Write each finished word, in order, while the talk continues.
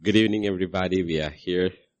Good evening, everybody. We are here.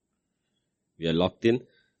 We are locked in,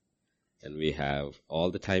 and we have all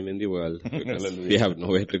the time in the world because we have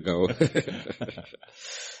nowhere to go.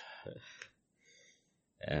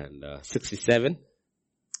 And 67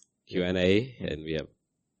 Q&A, and we have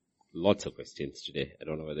lots of questions today. I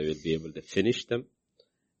don't know whether we'll be able to finish them,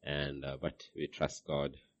 and but we trust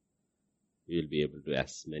God. We'll be able to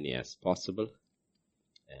as many as possible,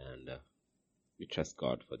 and we trust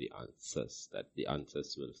God for the answers, that the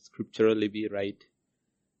answers will scripturally be right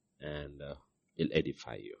and will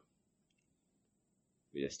edify you.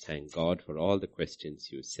 We just thank God for all the questions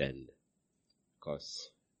you send, because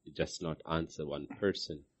it does not answer one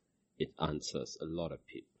person, it answers a lot of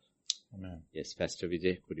people. Amen. Yes, Pastor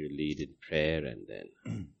Vijay, could you lead in prayer and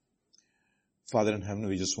then? Father in heaven,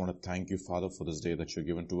 we just want to thank you, Father, for this day that you've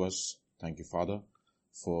given to us. Thank you, Father,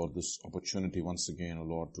 for this opportunity once again, O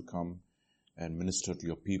Lord, to come and minister to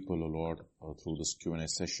your people, O Lord, through this Q&A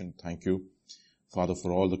session. Thank you, Father,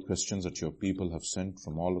 for all the questions that your people have sent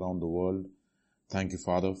from all around the world. Thank you,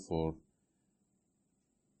 Father, for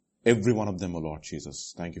every one of them, O Lord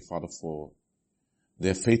Jesus. Thank you, Father, for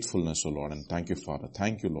their faithfulness, O Lord. And thank you, Father.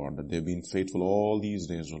 Thank you, Lord, that they've been faithful all these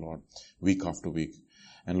days, O Lord, week after week.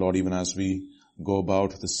 And Lord, even as we go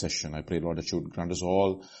about this session, I pray, Lord, that you would grant us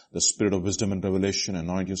all the spirit of wisdom and revelation.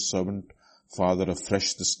 Anoint your servant, Father,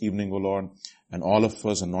 afresh this evening, O Lord, and all of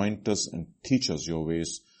us anoint us and teach us your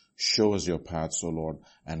ways. Show us your paths, O Lord,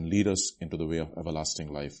 and lead us into the way of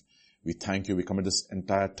everlasting life. We thank you. We commit this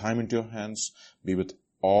entire time into your hands. Be with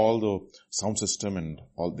all the sound system and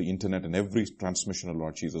all the internet and every transmission, O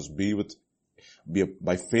Lord Jesus.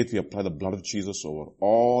 By faith we apply the blood of Jesus over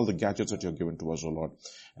all the gadgets that you have given to us, O Lord.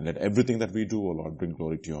 And let everything that we do, O Lord, bring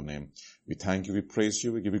glory to your name. We thank you, we praise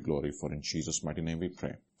you, we give you glory, for in Jesus' mighty name we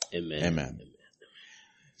pray. Amen. Amen.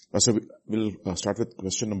 Pastor, we'll start with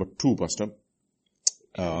question number 2, Pastor.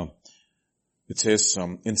 It says,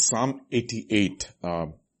 in Psalm 88,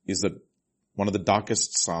 is one of the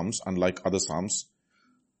darkest Psalms, unlike other Psalms,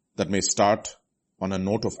 that may start on a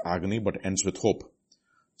note of agony but ends with hope.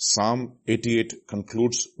 Psalm 88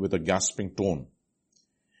 concludes with a gasping tone.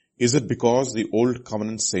 Is it because the old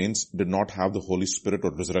covenant saints did not have the Holy Spirit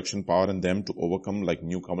or resurrection power in them to overcome like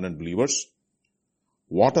new covenant believers?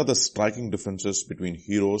 What are the striking differences between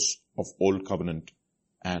heroes of old covenant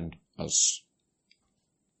and us?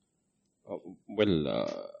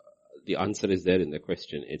 The answer is there in the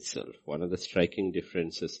question itself. One of the striking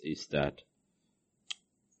differences is that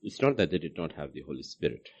it's not that they did not have the Holy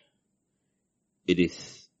Spirit. It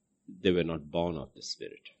is, they were not born of the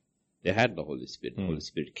Spirit. They had the Holy Spirit. The Holy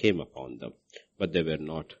Spirit came upon them, but they were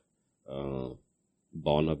not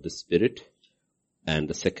born of the Spirit. And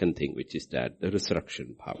the second thing, which is that the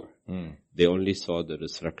resurrection power. They only saw the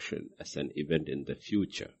resurrection as an event in the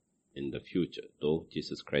future. Though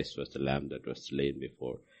Jesus Christ was the Lamb that was slain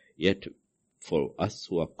before, yet for us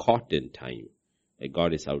who are caught in time, like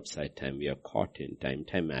God is outside time, we are caught in time.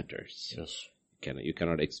 Time matters. Yes. You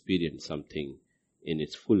cannot experience something in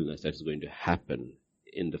its fullness that is going to happen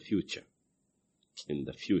in the future.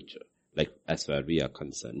 Like as far as we are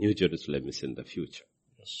concerned, New Jerusalem is in the future.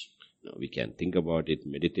 Yes. No, we can think about it,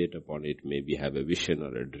 meditate upon it, maybe have a vision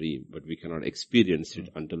or a dream, but we cannot experience it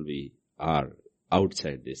until we are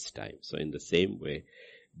outside this time. So in the same way,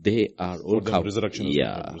 they are old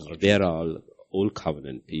covenant. They are all old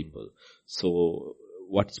covenant people. So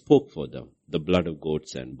what spoke for them? The blood of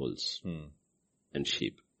goats and bulls and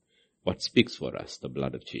sheep. What speaks for us? The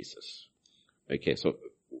blood of Jesus. Okay, so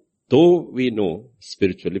though we know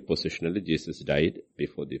spiritually, positionally, Jesus died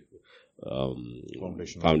before the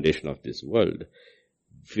foundation of this world.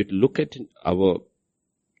 If you look at our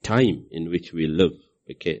time in which we live,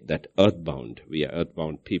 okay, that we are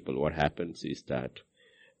earthbound people, what happens is that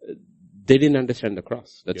they didn't understand the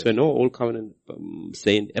cross. That's why no old covenant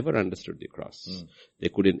saint ever understood the cross. They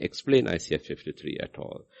couldn't explain Isaiah 53 at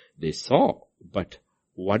all. They saw, but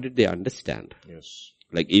what did they understand? Yes.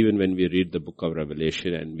 Like even when we read the book of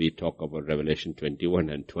Revelation and we talk about Revelation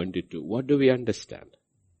 21 and 22, what do we understand?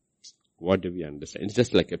 What do we understand? It's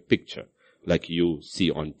just like a picture, like you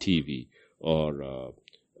see on TV, or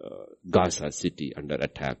Gaza City under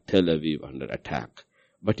attack, Tel Aviv under attack.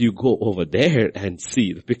 But you go over there and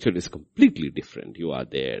see the picture is completely different. You are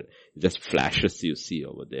there. Just flashes you see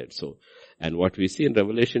over there. So, and what we see in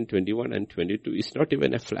Revelation 21 and 22 is not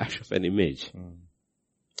even a flash of an image.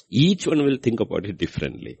 Each one will think about it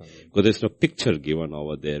differently. Because there's no picture given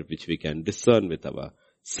over there which we can discern with our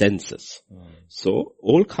senses. So,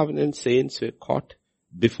 old covenant saints were caught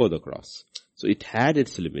before the cross. So it had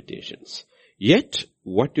its limitations. Yet,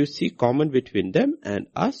 what you see common between them and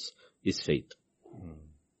us is faith.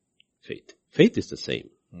 Faith is the same.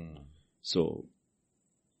 So,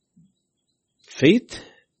 faith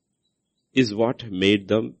is what made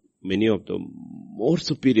them, many of them, more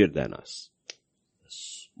superior than us.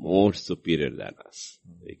 More superior than us.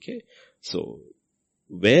 Okay? So,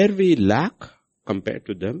 where we lack compared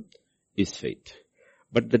to them is faith.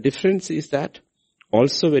 But the difference is that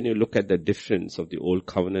also when you look at the difference of the old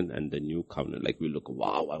covenant and the new covenant, like we look,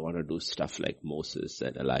 wow, I want to do stuff like Moses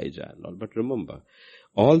and Elijah and all. But remember,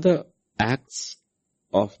 all the acts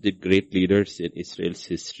of the great leaders in Israel's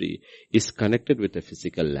history is connected with a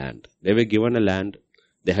physical land. They were given a land,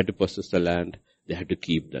 they had to possess the land, they had to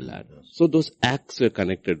keep the land. So those acts were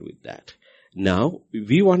connected with that. Now,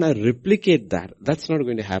 we want to replicate that. That's not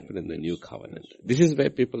going to happen in the new covenant. This is where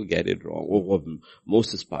people get it wrong. Oh,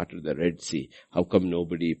 Moses parted the Red Sea. How come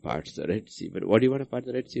nobody parts the Red Sea? But what do you want to part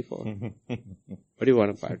the Red Sea for? What do you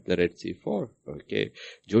want to part the Red Sea for? Okay.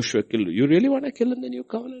 Joshua killed. You really want to kill in the new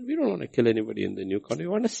covenant? We don't want to kill anybody in the new covenant.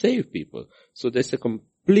 We want to save people. So there's a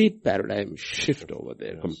complete paradigm shift over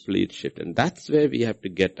there. Yes. Complete shift. And that's where we have to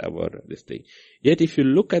get this thing. Yet if you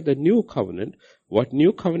look at the new covenant, what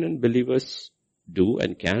new covenant believers do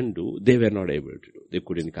and can do, they were not able to do. They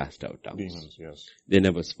couldn't cast out tongues. Demons, yes. They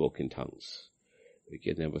never spoke in tongues.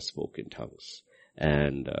 Okay, never spoke in tongues.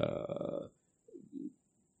 And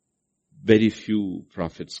very few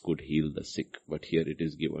prophets could heal the sick, but here it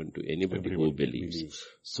is given to anybody who believes.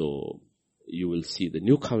 So you will see the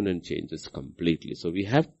new covenant changes completely. So we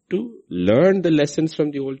have to learn the lessons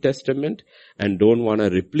from the Old Testament and don't want to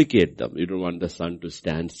replicate them. You don't want the sun to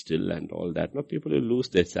stand still and all that. No, people will lose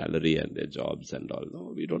their salary and their jobs and all.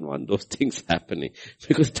 No, we don't want those things happening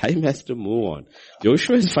because time has to move on.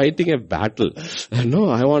 Joshua is fighting a battle. No,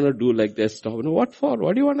 I want to do like this. Stop. No, what for?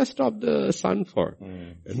 What do you want to stop the sun for?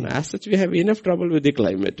 And as such, we have enough trouble with the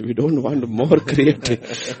climate. We don't want more creative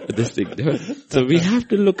this thing. So we have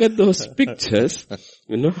to look at those pictures,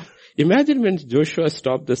 Imagine when Joshua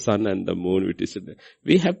stopped the sun and the moon,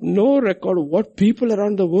 we have no record of what people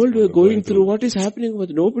around the world were going through, what is happening with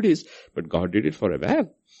nobody's. But God did it for a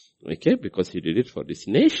man. Okay, because He did it for this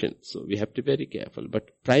nation. So we have to be very careful.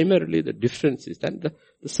 But primarily the difference is that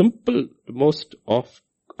the simple, most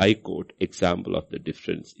I quote example of the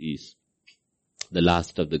difference is the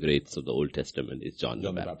last of the greats of the Old Testament is John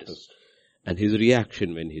the Baptist. And his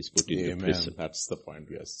reaction when he's put into prison. That's the point,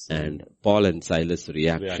 yes. And Paul and Silas'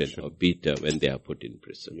 reaction of Peter when they are put in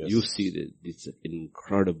prison. Yes. You see this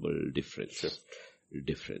incredible difference.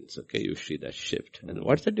 Difference, okay? You see that shift. And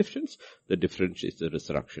what's the difference? The difference is the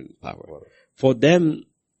resurrection power. For them,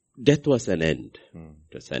 death was an end.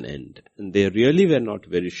 It was an end. And they really were not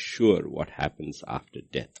very sure what happens after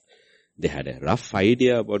death. They had a rough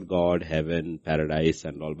idea about God, heaven, paradise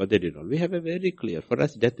and all, but they did not. We have a very clear, for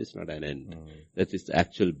us death is not an end. That is the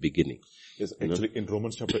actual beginning. Yes, actually in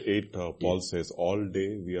Romans chapter 8, Paul says, all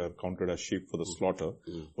day we are counted as sheep for the slaughter,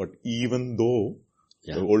 but even though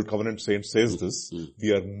the old covenant saint says this,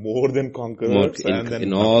 we are more than conquerors and then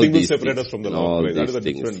nothing will separate us from the Lord. That is the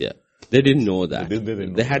difference. Yeah. They didn't know that.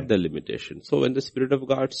 They had the limitation. So when the Spirit of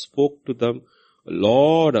God spoke to them a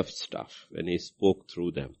lot of stuff, when He spoke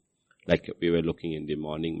through them, like we were looking in the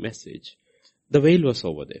morning message, the veil was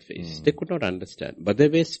over their face. They could not understand, but they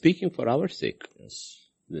were speaking for our sake. Yes.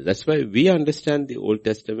 That's why we understand the Old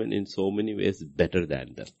Testament in so many ways better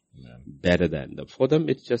than them. Better than them. For them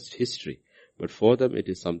it's just history, but for them it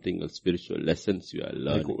is something of spiritual lessons you are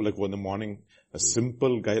learning. Like in the morning, a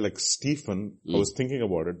simple guy like Stephen, I was thinking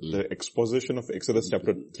about it, the exposition of Exodus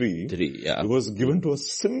chapter 3, it was given to a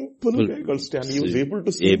simple guy called Stanley. He was able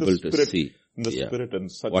to see the Spirit. In the Spirit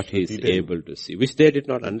and such what He is able to see, which they did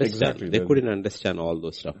not understand. Exactly. They couldn't understand all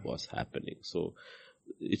those stuff was happening. So,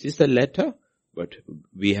 it is the letter, but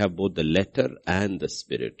we have both the letter and the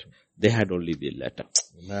Spirit. They had only the letter.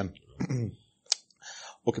 Amen.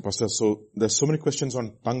 Okay, Pastor, so there's so many questions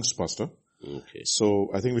on tongues, Pastor. Okay. So,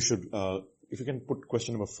 I think we should, if you can put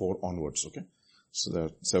question number 4 onwards, okay? So there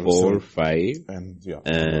are 4, 5, and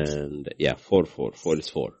 4. 4 is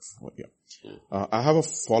 4. Yeah. I have a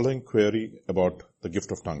following query about the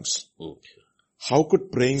gift of tongues. Okay. How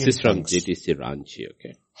could praying in tongues? This is from JTC Ranchi,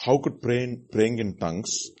 okay. How could praying in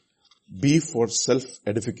tongues be for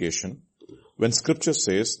self-edification when Scripture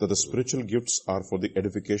says that the spiritual gifts are for the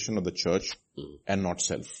edification of the church and not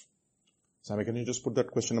self? Sammy, can you just put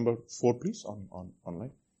that question number 4, please,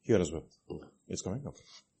 online? Here as well. It's coming up.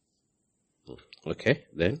 Okay,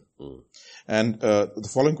 then. And the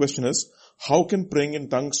following question is, how can praying in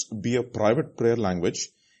tongues be a private prayer language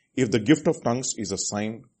if the gift of tongues is a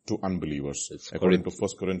sign to unbelievers? According to 1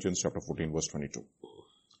 Corinthians chapter 14 verse 22.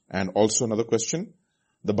 And also another question,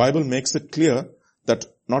 the Bible makes it clear that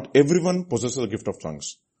not everyone possesses the gift of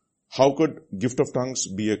tongues. how could tongues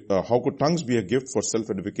be a gift for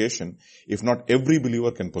self-edification if not every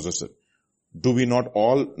believer can possess it? Do we not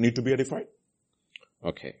all need to be edified?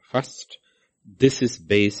 Okay. First, this is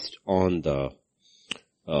based on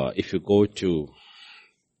if you go to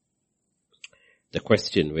the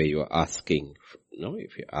question where you're asking,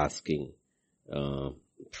 if you're asking,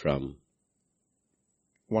 from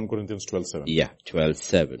 1 Corinthians 12:7. Yeah,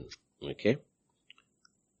 12:7. Okay.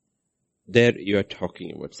 There you are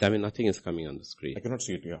talking about, nothing is coming on the screen. I cannot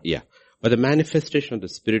see it, Yeah. But the manifestation of the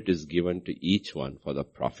Spirit is given to each one for the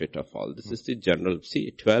profit of all. This is the general,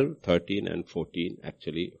 12, 13 and 14,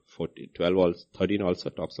 actually 14, 13 also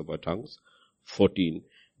talks about tongues, 14.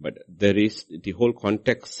 But there is, the whole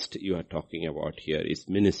context you are talking about here is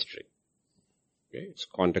ministry. Okay? Its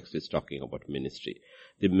context is talking about ministry.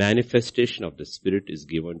 The manifestation of the Spirit is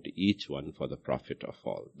given to each one for the profit of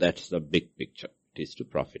all. That's the big picture. It is to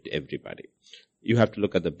profit everybody. You have to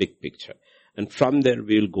look at the big picture. And from there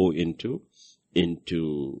we'll go into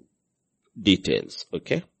details,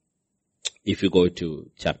 okay? If you go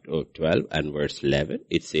to chapter 12 and verse 11,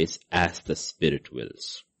 it says, as the Spirit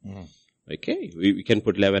wills. Okay? We can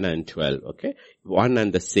put 11 and 12, okay? One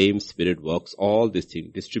and the same Spirit works all these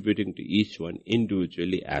things, distributing to each one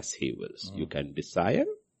individually as He wills. You can desire,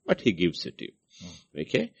 but He gives it to you.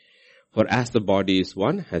 Okay? For as the body is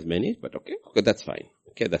one, has many, but okay, that's fine.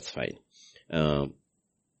 Okay, that's fine.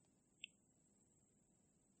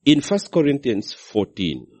 In 1 Corinthians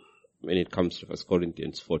 14, when it comes to 1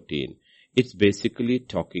 Corinthians 14, it's basically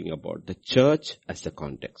talking about the church as a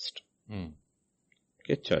context.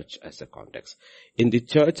 Okay, church as a context. In the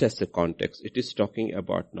church as a context, it is talking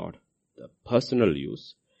about not the personal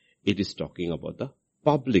use, it is talking about the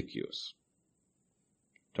public use.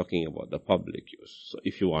 Talking about the public use. So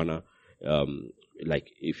if you wanna,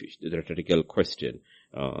 if the rhetorical question,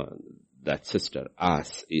 that sister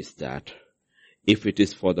asks is that, if it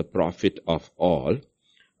is for the profit of all,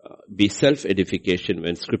 be self-edification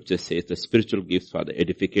when scripture says the spiritual gifts are the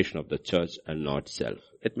edification of the church and not self.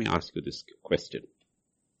 Let me ask you this question.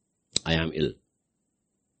 I am ill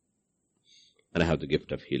and I have the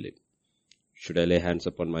gift of healing. Should I lay hands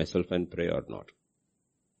upon myself and pray or not?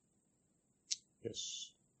 Yes.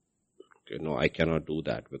 Okay, no, I cannot do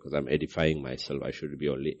that because I'm edifying myself. I should be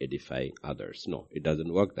only edifying others. No, it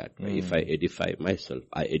doesn't work that way. If I edify myself,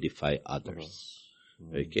 I edify others.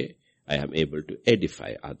 Okay? I am able to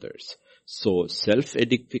edify others. So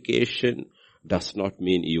self-edification does not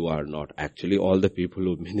mean you are not. Actually, all the people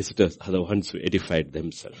who minister are the ones who edified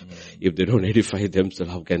themselves. If they don't edify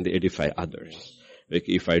themselves, how can they edify others? Like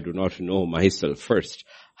if I do not know myself first,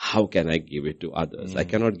 how can I give it to others? I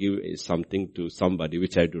cannot give something to somebody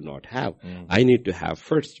which I do not have. I need to have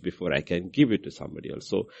first before I can give it to somebody else.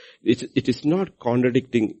 So it is not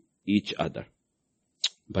contradicting each other.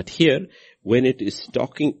 But here, when it is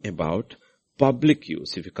talking about public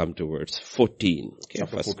use, if you come to verse 14, okay,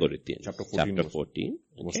 1 Corinthians, chapter 14,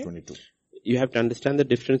 verse 22. You have to understand the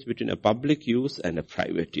difference between a public use and a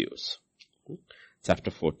private use. Chapter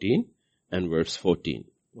 14 and verse 14.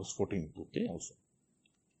 Verse 14 okay. Also.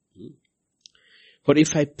 For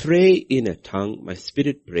if I pray in a tongue, my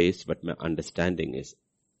spirit prays, but my understanding is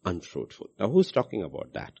unfruitful. Now who's talking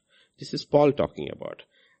about that? This is Paul talking about.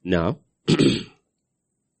 Now,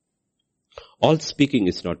 all speaking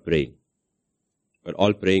is not praying, but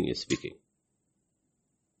all praying is speaking.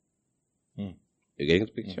 You getting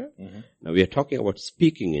the picture? Now we are talking about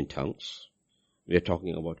speaking in tongues. We are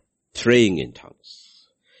talking about praying in tongues.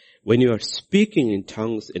 When you are speaking in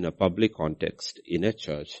tongues in a public context, in a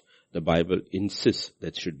church, the Bible insists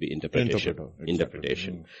that should be interpretation.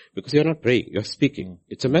 Interpretation. Because you're not praying, you're speaking.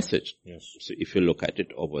 It's a message. Yes. So if you look at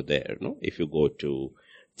it over there, if you go to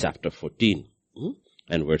chapter 14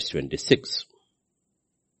 and verse 26.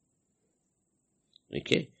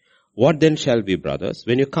 Okay. What then shall be, brothers?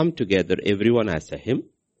 When you come together, everyone has a hymn,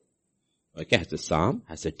 okay, has a psalm,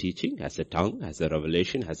 has a teaching, has a tongue, has a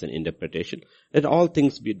revelation, has an interpretation. Let all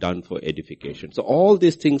things be done for edification. So all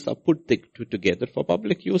these things are put together for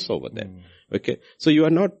public use over there. Okay. So you are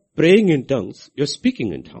not praying in tongues, you're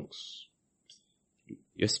speaking in tongues.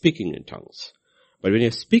 You're speaking in tongues. But when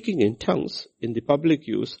you're speaking in tongues, in the public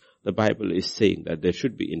use, the Bible is saying that there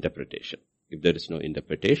should be interpretation. If there is no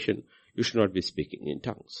interpretation, you should not be speaking in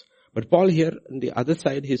tongues. But Paul here, on the other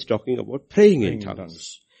side, he's talking about praying in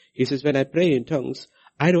tongues. He says, when I pray in tongues,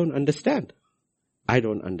 I don't understand. I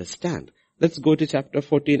don't understand. Let's go to chapter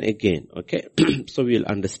 14 again, okay? So we'll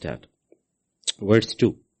understand. Verse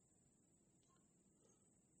 2.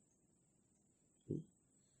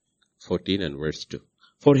 14 and verse 2.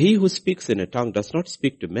 For he who speaks in a tongue does not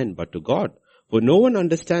speak to men, but to God. For no one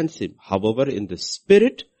understands him. However, in the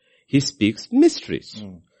Spirit, he speaks mysteries.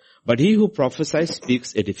 But he who prophesies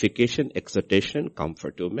speaks edification, exhortation,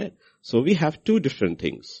 comfort to men. So we have two different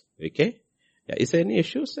things. Okay? Yeah, is there any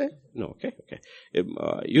issues there? No, okay.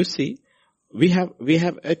 You see, we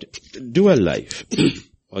have a dual life.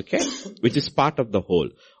 Okay? Which is part of the whole.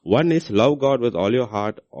 One is love God with all your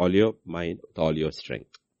heart, all your mind, with all your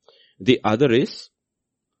strength. The other is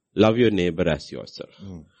love your neighbor as yourself.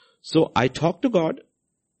 So I talk to God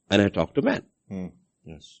and I talk to man.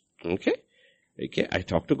 Yes. Okay? I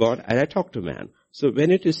talk to God and I talk to man. So when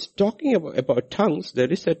it is talking about tongues,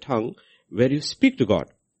 there is a tongue where you speak to God.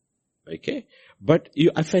 Okay? But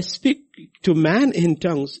if I speak to man in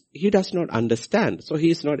tongues, he does not understand. So he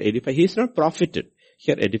is not edified. He is not profited.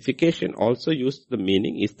 Here edification also used, the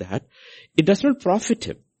meaning is that it does not profit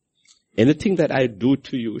him. Anything that I do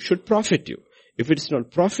to you should profit you. If it is not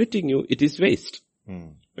profiting you, it is waste.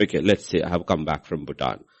 Okay, let's say I have come back from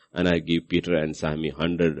Bhutan and I give Peter and Sammy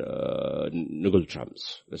 100 Nugul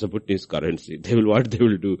trams. That's a Bhutanese currency. What they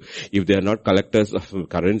will do if they are not collectors of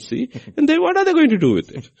currency, and what are they going to do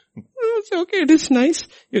with it? Say, okay, it is nice.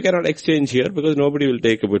 You cannot exchange here because nobody will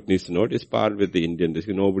take a Bhutanese note. It's par with the Indian.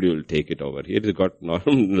 Nobody will take it over here. It's got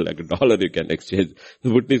normal, like $1 you can exchange. The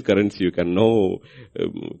Bhutanese currency, you can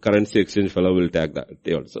currency exchange fellow will take that.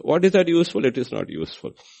 So what is that useful? It is not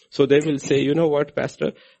useful. So they will say, you know what,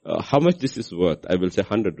 Pastor, how much this is worth? I will say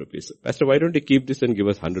 100 rupees. Pastor, why don't you keep this and give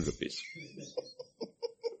us 100 rupees?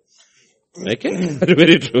 Okay?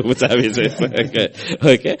 Very true, Savi says.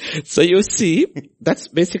 Okay. So you see, that's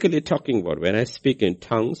basically talking about when I speak in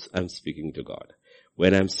tongues, I'm speaking to God.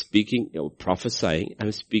 When I'm speaking, prophesying,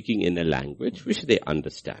 I'm speaking in a language which they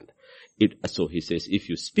understand. So he says, if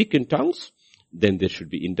you speak in tongues, then there should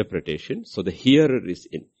be interpretation. So the hearer is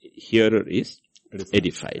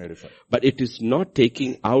edified. But it is not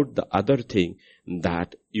taking out the other thing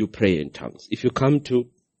that you pray in tongues. If you come to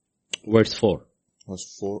verse 4.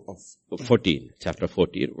 Verse 4 of 14, chapter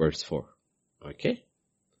 14, verse 4. Okay?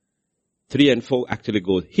 3 and 4 actually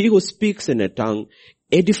goes, he who speaks in a tongue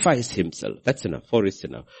edifies himself. That's enough. 4 is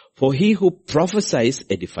enough. For he who prophesies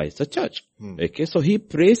edifies the church. Okay? So he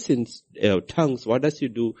prays in tongues. What does he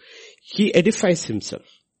do? He edifies himself.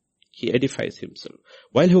 He edifies himself.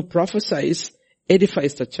 While who prophesies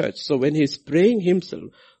edifies the church. So when he is praying himself,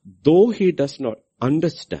 though he does not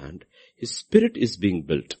understand, his spirit is being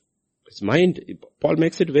built. His mind, Paul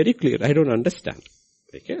makes it very clear, I don't understand.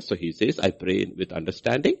 Okay, so he says, I pray with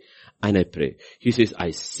understanding and I pray. He says,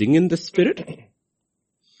 I sing in the spirit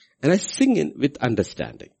and I sing with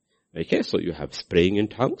understanding. Okay, so you have praying in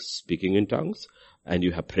tongues, speaking in tongues, and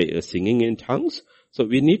you have singing in tongues. So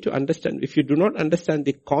we need to understand, if you do not understand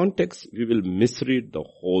the context, we will misread the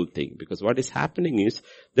whole thing. Because what is happening is,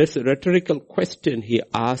 there's a rhetorical question he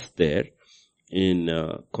asked there in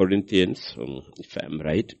Corinthians, if I'm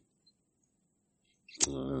right.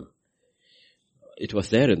 It was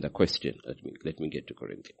there in the question. Let me get to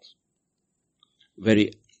Corinthians.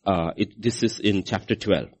 This is in chapter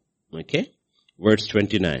 12. Okay? Verse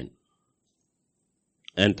 29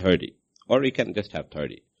 and 30. Or you can just have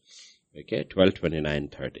 30. Okay? 12, 29,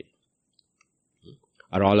 30.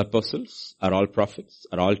 Are all apostles? Are all prophets?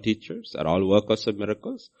 Are all teachers? Are all workers of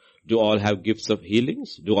miracles? Do all have gifts of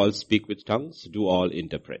healings? Do all speak with tongues? Do all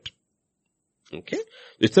interpret? Okay?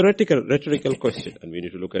 It's a rhetorical question, and we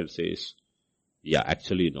need to look at it. Says, yeah,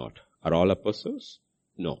 actually not. Are all apostles?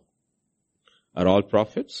 No. Are all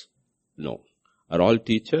prophets? No. Are all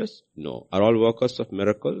teachers? No. Are all workers of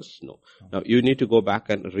miracles? No. Now you need to go back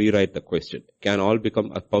and rewrite the question. Can all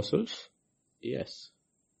become apostles? Yes.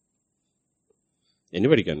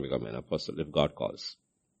 Anybody can become an apostle if God calls.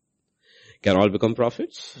 Can all become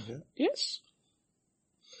prophets? Yes.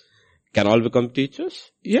 Can all become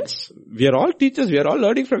teachers? Yes. We are all teachers. We are all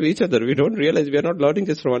learning from each other. We don't realize we are not learning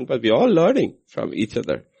just from one person. We are all learning from each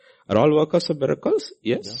other. Are all workers of miracles?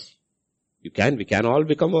 Yes. Yeah. We can all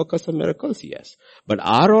become workers of miracles? Yes. But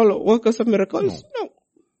are all workers of miracles? No.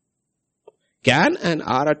 Can and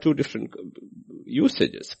are two different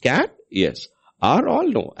usages. Can? Yes. Are all?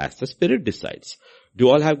 No. As the Spirit decides. Do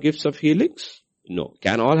all have gifts of healings? No.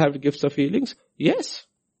 Can all have gifts of healings? Yes.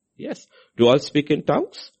 Yes. Do all speak in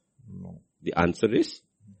tongues? No. The answer is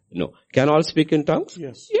no. Can all speak in tongues?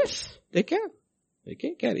 Yes. Yes, they can. They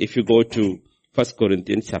can. If you go to 1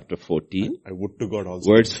 Corinthians chapter 14. I would to God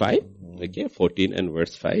also. Verse 5. Okay, 14 and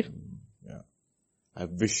verse 5. Yeah. I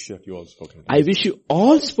wish that you all spoke in tongues. I wish you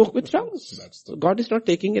all spoke with tongues. So God is not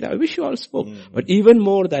taking it. I wish you all spoke. But even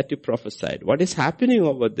more that you prophesied. What is happening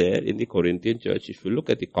over there in the Corinthian church, if you look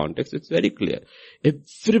at the context, it's very clear.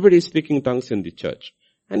 Everybody is speaking tongues in the church.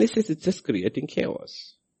 And he says it's just creating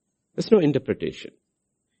chaos. There's no interpretation.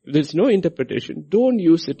 If there's no interpretation, don't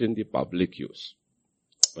use it in the public use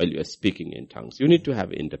while you are speaking in tongues. You need to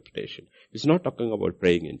have interpretation. It's not talking about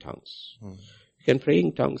praying in tongues. You can pray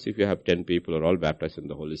in tongues if you have 10 people or all baptized in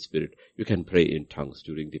the Holy Spirit. You can pray in tongues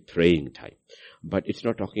during the praying time. But it's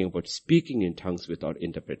not talking about speaking in tongues without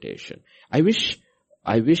interpretation. I wish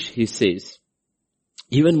he says,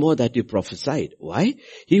 even more that you prophesied. Why?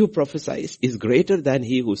 He who prophesies is greater than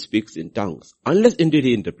he who speaks in tongues, unless indeed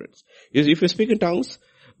he interprets. If you speak in tongues,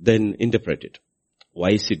 then interpret it. Why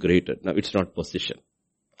is he greater? Now it's not position.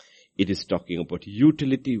 It is talking about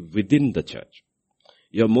utility within the church.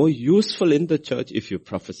 You're more useful in the church if you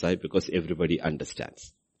prophesy because everybody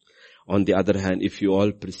understands. On the other hand, if you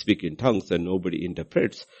all speak in tongues and nobody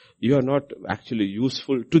interprets, you are not actually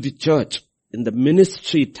useful to the church in the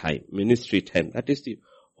ministry time. That is the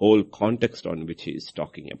whole context on which he is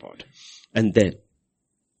talking about. And then,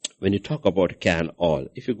 when you talk about can all,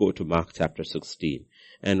 if you go to Mark chapter 16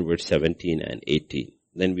 and verse 17 and 18,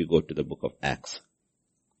 then we go to the book of Acts.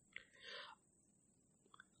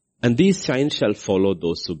 And these signs shall follow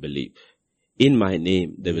those who believe. In my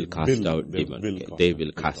name they will cast out demons. They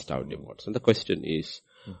will cast out demons. And the question is,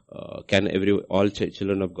 can all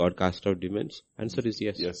children of God cast out demons? Answer is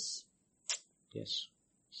yes. Yes.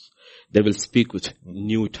 They will speak with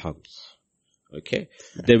new tongues. Okay?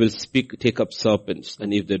 They will take up serpents,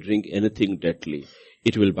 and if they drink anything deadly,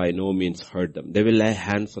 it will by no means hurt them. They will lay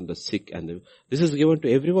hands on the sick, and this is given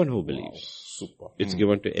to everyone who believes. Super. It's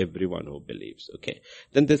given to everyone who believes. Okay.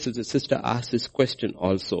 Then the sister asked this question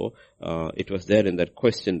also. It was there in that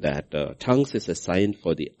question that tongues is a sign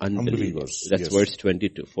for the unbelievers. That's verse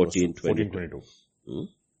 22, 14:22.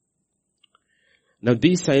 Now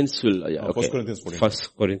these signs will, 1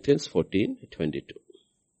 Corinthians 14:22.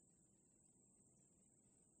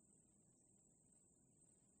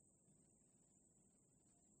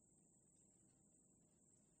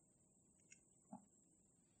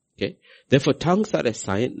 Okay. Therefore tongues are a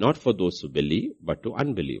sign not for those who believe, but to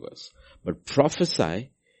unbelievers. But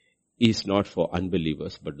prophesy is not for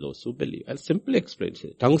unbelievers, but those who believe. I'll simply explain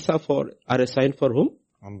it. Tongues are a sign for whom?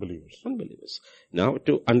 Unbelievers. Now,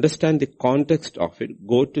 to understand the context of it,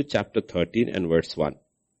 go to chapter 13 and verse 1.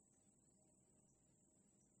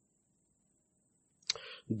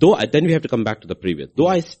 Then we have to come back to the previous. Though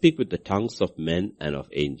I speak with the tongues of men and of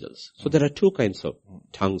angels. So there are two kinds of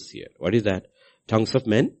tongues here. What is that? Tongues of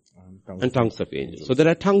men and tongues of angels. So there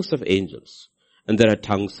are tongues of angels and there are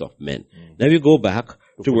tongues of men. Now we go back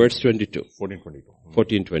to verse 22.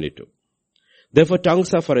 14:22. Therefore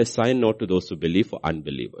tongues are for a sign not to those who believe, for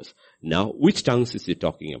unbelievers. Now, which tongues is he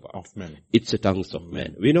talking about? Of men. It's the tongues of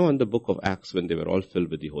men. We know in the book of Acts when they were all filled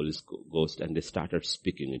with the Holy Ghost and they started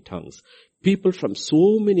speaking in tongues. People from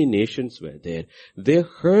so many nations were there. They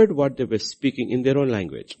heard what they were speaking in their own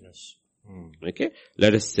language. Yes. Okay?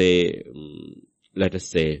 Let us say,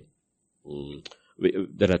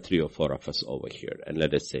 there are 3 or 4 of us over here, and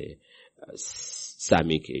let us say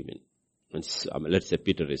Sammy came in. And let's say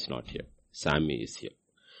Peter is not here. Sammy is here.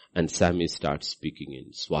 And Sammy starts speaking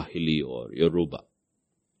in Swahili or Yoruba.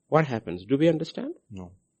 What happens? Do we understand?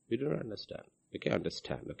 No. We don't understand. Okay,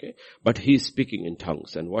 understand, okay? But he is speaking in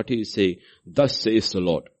tongues, and what he is saying, thus says the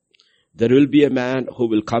Lord, there will be a man who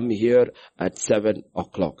will come here at 7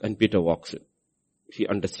 o'clock, and Peter walks in. He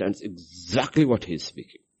understands exactly what he is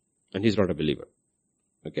speaking. And he's not a believer.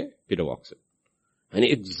 Okay? Peter walks in. And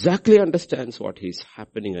he exactly understands what is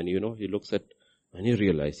happening, and he looks at, and he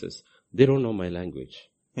realizes, they don't know my language.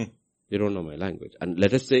 They don't know my language. And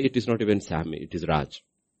let us say it is not even Sammy, it is Raj.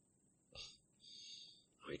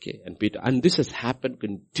 Okay, and Peter, and this has happened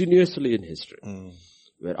continuously in history,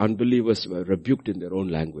 where unbelievers were rebuked in their own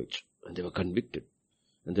language, and they were convicted.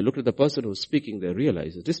 And they looked at the person who's speaking, they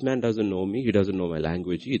realized, this man doesn't know me, he doesn't know my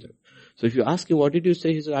language either. So if you ask him, what did you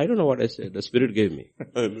say? He said, I don't know what I said, the Spirit gave me.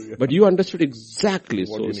 But you understood exactly.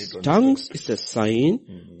 So tongues is a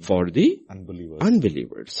sign for the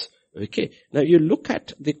unbelievers. Okay. Now you look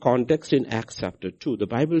at the context in Acts chapter 2. The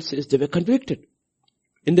Bible says they were convicted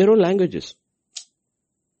in their own languages.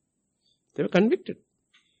 They were convicted.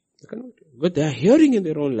 But they are hearing in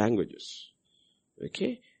their own languages.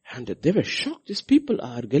 Okay. And they were shocked. These people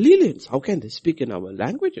are Galileans. How can they speak in our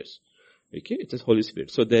languages? Okay. It is Holy Spirit.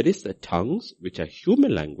 So there is the tongues, which are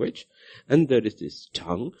human language, and there is this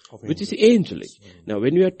tongue, which is angelic. Now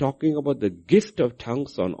when we are talking about the gift of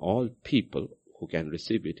tongues on all people who can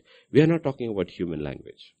receive it, we are not talking about human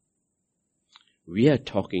language. We are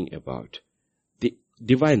talking about the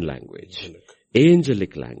divine language.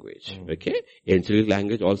 Angelic language. Okay? Angelic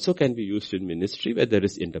language also can be used in ministry where there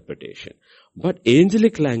is interpretation. But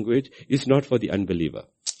angelic language is not for the unbeliever.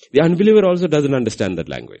 The unbeliever also doesn't understand that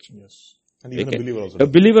language. Yes. And even Okay? a believer also A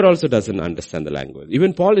doesn't. believer also doesn't understand the language.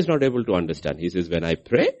 Even Paul is not able to understand. He says, when I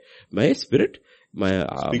pray, my spirit,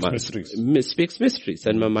 speaks mysteries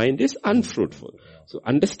and my mind is unfruitful. So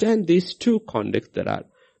understand these two contexts.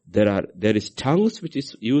 There is tongues which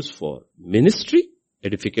is used for ministry,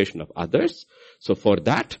 edification of others. So for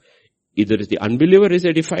that, either the unbeliever is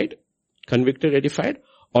edified, convicted, edified,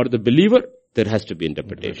 or the believer, there has to be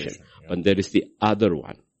interpretation. But there is the other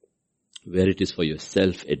one, where it is for your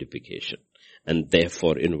self-edification. And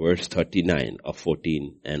therefore in verse 39 of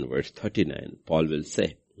 14 and verse 39, Paul will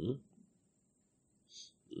say,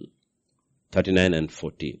 39 and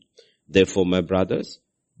 14, therefore my brothers,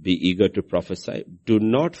 be eager to prophesy. Do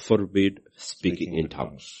not forbid speaking in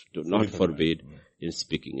tongues. Do not forbid in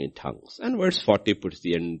speaking in tongues. And verse 40 puts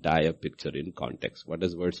the entire picture in context. What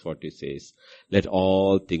does verse 40 says? Let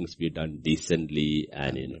all things be done decently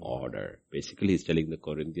and in order. Basically, he's telling the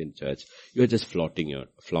Corinthian church, you're just flaunting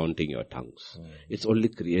your tongues. It's only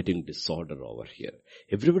creating disorder over here.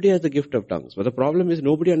 Everybody has the gift of tongues, but the problem is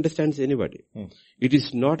nobody understands anybody. It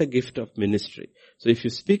is not a gift of ministry. So if you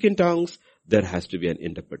speak in tongues, there has to be an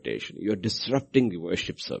interpretation. You're disrupting the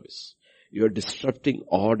worship service. You're disrupting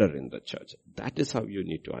order in the church. That is how you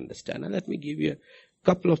need to understand. And let me give you a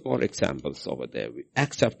couple of more examples over there.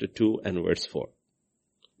 Acts chapter 2 and verse 4.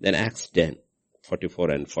 Then Acts 10,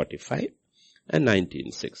 44 and 45 and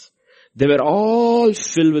 19:6. They were all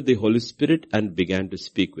filled with the Holy Spirit and began to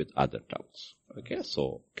speak with other tongues. Okay,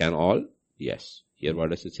 so can all? Yes. Here what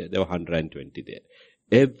does it say? There were 120 there.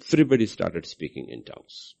 Everybody started speaking in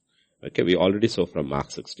tongues. Okay, we already saw from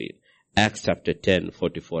Mark 16. Acts chapter 10,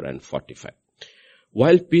 44 and 45.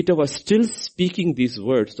 While Peter was still speaking these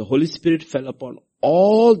words, the Holy Spirit fell upon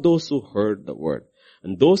all those who heard the word.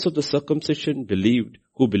 And those of the circumcision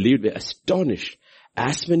who believed were astonished,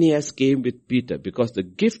 as many as came with Peter, because the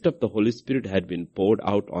gift of the Holy Spirit had been poured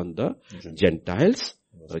out on the Gentiles.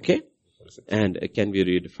 Okay? And can we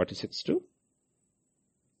read 46 too?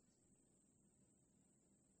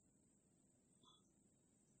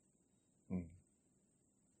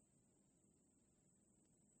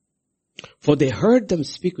 For they heard them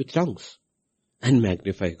speak with tongues and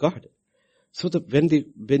magnify God. So when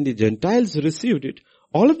the Gentiles received it,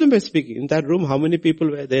 all of them were speaking. In that room, how many people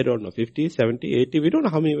were there? I don't know, 50, 70, 80, we don't know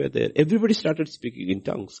how many were there. Everybody started speaking in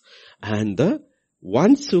tongues. And the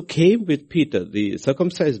ones who came with Peter, the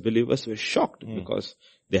circumcised believers, were shocked because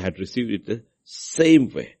they had received it the same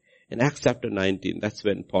way. In Acts chapter 19, that's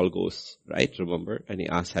when Paul goes, right, remember? And he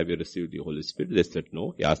asked, have you received the Holy Spirit? They said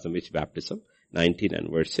no. He asked them which baptism? 19 and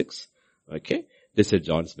verse 6. Okay, this is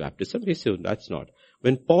John's baptism. He said, that's not.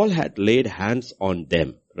 When Paul had laid hands on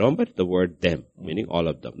them, remember the word them, meaning all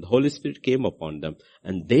of them, the Holy Spirit came upon them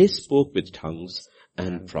and they spoke with tongues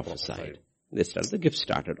and prophesied. The gift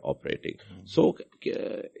started operating. So,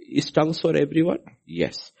 is tongues for everyone?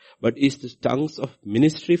 Yes. But is the tongues of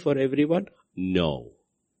ministry for everyone? No.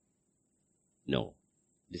 No.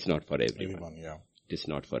 It's not for everyone. It is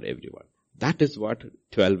not for everyone. That is what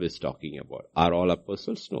 12 is talking about. Are all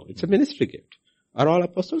apostles? No. It's a ministry gift. Are all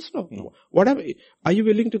apostles? No. Are you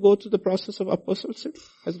willing to go through the process of apostleship?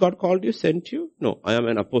 Has God called you, sent you? No. I am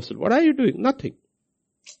an apostle. What are you doing? Nothing.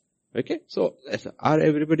 Okay. So, are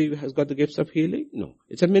everybody has got the gifts of healing? No.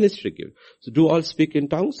 It's a ministry gift. So, do all speak in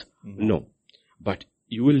tongues? No. But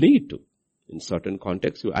you will need to. In certain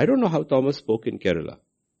contexts. I don't know how Thomas spoke in Kerala.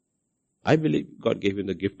 I believe God gave him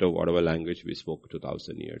the gift of whatever language we spoke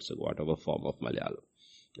 2000 years ago, whatever form of Malayalam.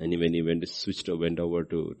 And when he went over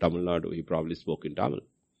to Tamil Nadu, he probably spoke in Tamil.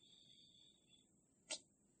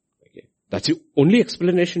 Okay. That's the only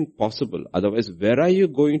explanation possible. Otherwise, where are you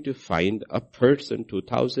going to find a person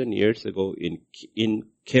 2000 years ago in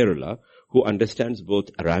Kerala who understands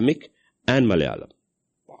both Aramaic and Malayalam?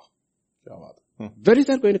 Wow. Where is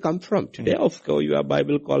that going to come from? Today, of course, you have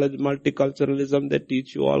Bible college, multiculturalism, they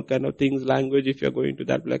teach you all kind of things, language. If you're going to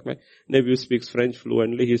that, like my nephew speaks French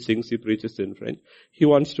fluently, he sings, he preaches in French. He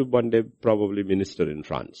wants to one day probably minister in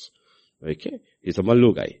France. Okay? He's a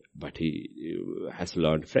Mallu guy, but he has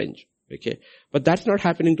learned French. Okay? But that's not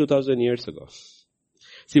happening 2000 years ago.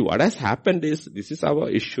 See, what has happened is, this is our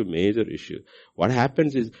issue, major issue. What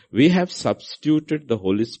happens is, we have substituted the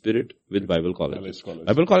Holy Spirit with Bible colleges.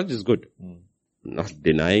 Bible college is good. Not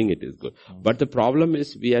denying it is good. But the problem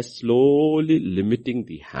is we are slowly limiting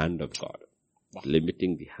the hand of God.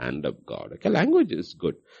 Limiting the hand of God. Okay, language is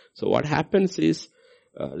good. So what happens is,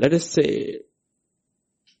 let us say,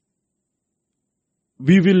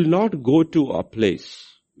 we will not go to a place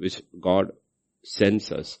which God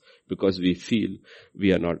sends us because we feel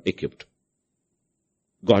we are not equipped.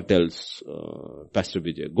 God tells Pastor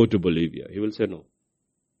Vijay, go to Bolivia. He will say no.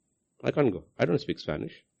 I can't go. I don't speak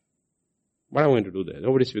Spanish. What am I going to do there?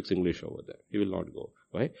 Nobody speaks English over there. He will not go.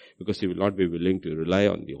 Why? Because he will not be willing to rely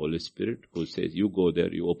on the Holy Spirit who says, you go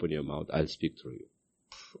there, you open your mouth, I'll speak through you.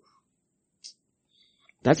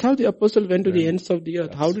 That's how the apostle went to the ends of the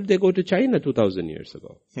earth. How did they go to China 2,000 years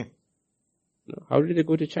ago? No, how did they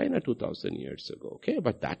go to China 2,000 years ago? Okay,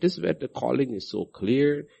 but that is where the calling is so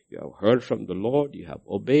clear. You have heard from the Lord, you have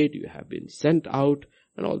obeyed, you have been sent out,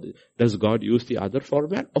 and all this. Does God use the other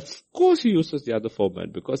format? Of course He uses the other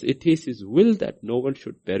format, because it is His will that no one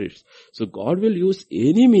should perish. So God will use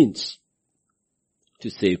any means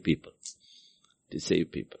to save people. To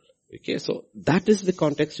save people. Okay, so that is the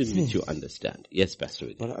context in which you understand. Yes, Pastor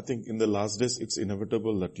Vidya. But I think in the last days, it's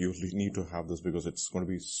inevitable that you need to have this because it's going to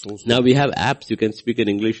be so. Now we have apps. You can speak in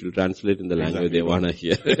English. You'll translate in the language they want to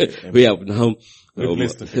hear. We have now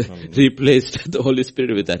replaced the Holy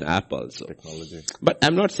Spirit with an app also. Technology. But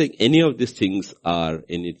I'm not saying any of these things are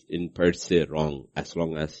in per se wrong, as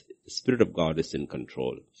long as the Spirit of God is in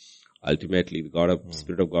control. Ultimately, the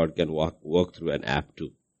Spirit of God can work through an app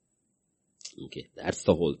too. Okay, that's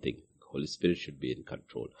the whole thing. Holy Spirit should be in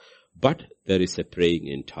control. But there is a praying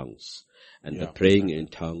in tongues. And the praying in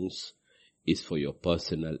tongues is for your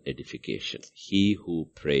personal edification. He who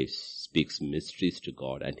prays speaks mysteries to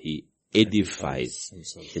God and he edifies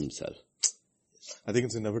himself. I think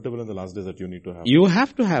it's inevitable in the last days that you need to have. You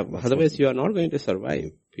have to have. Otherwise you are not going to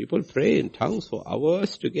survive. People pray in tongues for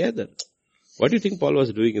hours together. What do you think Paul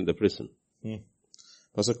was doing in the prison?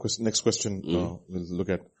 Pastor, next question we'll look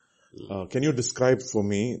at. Can you describe for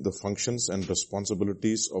me the functions and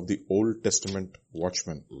responsibilities of the Old Testament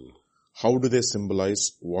watchmen? How do they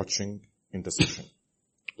symbolize watching, intercession?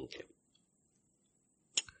 Okay.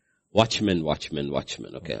 Watchmen.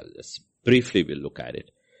 Okay, briefly we'll look at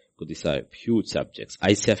it. Because these are huge subjects.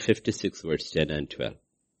 Isaiah 56 verse 10 and 12.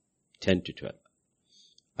 10 to 12.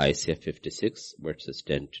 Isaiah 56 verses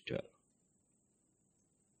 10 to 12.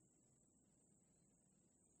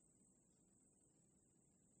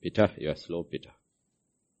 Peter, you are slow, Peter.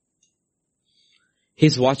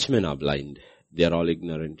 His watchmen are blind. They are all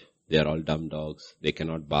ignorant. They are all dumb dogs. They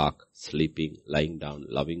cannot bark, sleeping, lying down,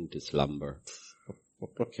 loving to slumber.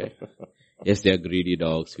 Okay. Yes, they are greedy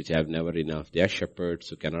dogs which have never enough. They are shepherds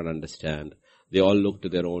who cannot understand. They all look to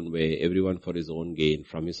their own way, everyone for his own gain,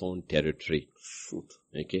 from his own territory.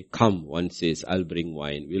 Okay, come, one says, I'll bring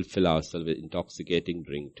wine. We'll fill ourselves with intoxicating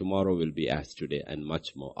drink. Tomorrow will be as today and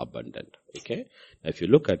much more abundant. Okay, now if you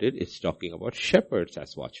look at it, it's talking about shepherds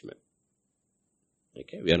as watchmen.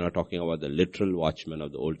 Okay, we are not talking about the literal watchmen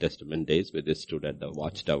of the Old Testament days where they stood at the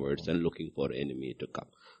watchtowers and looking for enemy to come.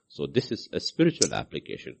 So this is a spiritual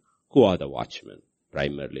application. Who are the watchmen?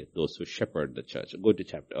 Primarily, those who shepherd the church. Go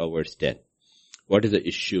to verse 10. What is the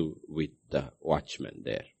issue with the watchmen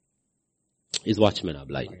there? His watchmen are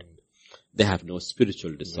blind. They have no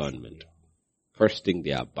spiritual discernment. First thing,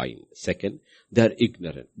 they are blind. Second, they are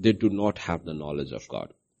ignorant. They do not have the knowledge of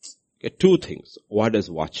God. Okay, two things. What does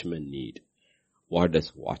watchmen need? What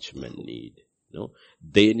does watchmen need? No,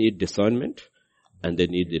 they need discernment and they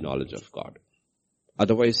need the knowledge of God.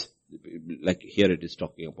 Otherwise, like here it is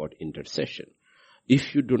talking about intercession.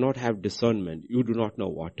 If you do not have discernment, you do not know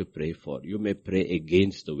what to pray for. You may pray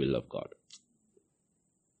against the will of God.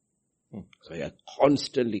 So I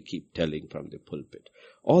constantly keep telling from the pulpit.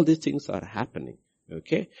 All these things are happening.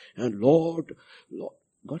 Okay? And Lord,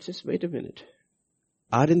 God says, wait a minute.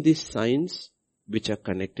 Aren't these signs which are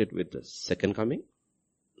connected with the second coming?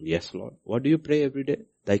 Yes, Lord. What do you pray every day?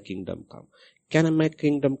 Thy kingdom come. Can my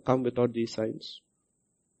kingdom come without these signs?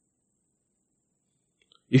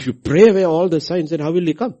 If you pray away all the signs, then how will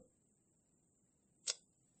he come?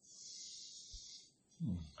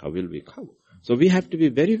 How will we come? So we have to be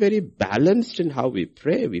very, very balanced in how we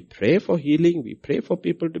pray. We pray for healing. We pray for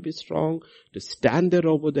people to be strong, to stand there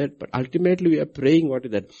over that. But ultimately we are praying what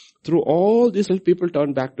is that? Through all this, will people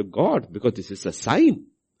turn back to God? Because this is a sign.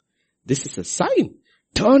 This is a sign.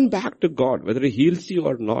 Turn back to God, whether He heals you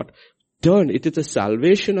or not. Turn. It is the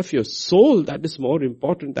salvation of your soul that is more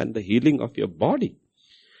important than the healing of your body.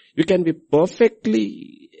 You can be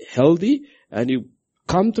perfectly healthy and you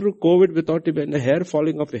come through COVID without even a hair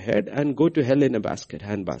falling off your head and go to hell in a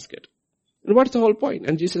hand basket. And what's the whole point?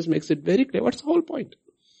 And Jesus makes it very clear. What's the whole point?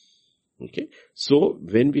 Okay. So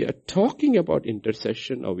when we are talking about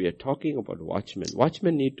intercession or we are talking about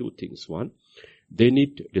watchmen need two things. One, they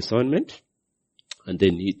need discernment and they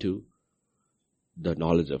need the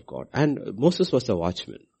knowledge of God. And Moses was a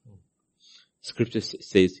watchman. Scripture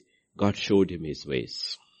says God showed him his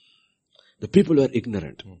ways. The people were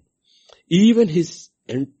ignorant. Even his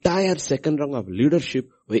entire second rung of leadership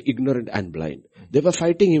were ignorant and blind. They were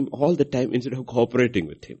fighting him all the time instead of cooperating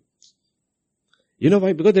with him. You know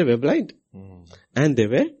why? Because they were blind. And they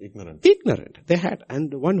were ignorant. They had,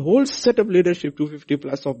 and one whole set of leadership, 250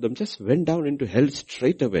 plus of them, just went down into hell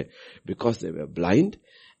straight away because they were blind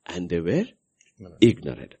and they were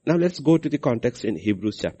ignorant. Now let's go to the context in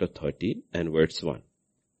Hebrews chapter 13 and verse 1.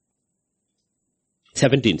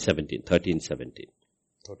 13, 17.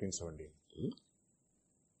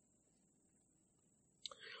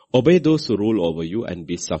 Obey those who rule over you and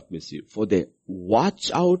be submissive, for they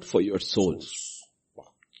watch out for your souls.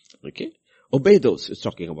 Okay? Obey those. It's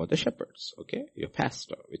talking about the shepherds. Okay? Your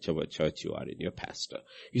pastor, whichever church you are in, your pastor.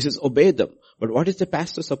 He says obey them. But what is the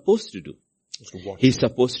pastor supposed to do? He's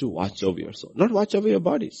supposed to watch over your soul. Not watch over your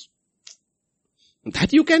bodies.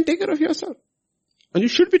 That you can take care of yourself. And you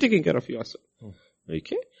should be taking care of yourself.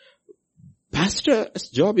 Okay? Pastor's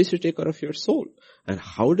job is to take care of your soul. And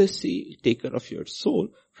how does he take care of your soul?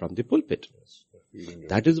 From the pulpit.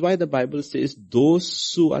 That is why the Bible says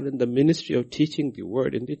those who are in the ministry of teaching the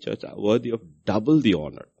word in the church are worthy of double the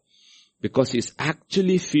honor. Because he's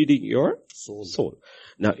actually feeding your soul.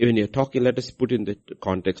 Now, when you're talking, let us put in the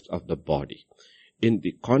context of the body. In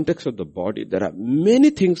the context of the body, there are many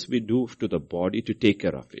things we do to the body to take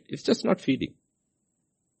care of it. It's just not feeding.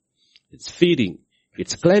 It's feeding.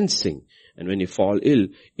 It's cleansing. And when you fall ill,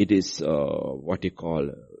 it is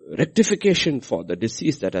rectification for the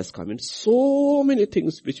disease that has come in. So many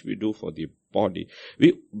things which we do for the body.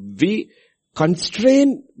 We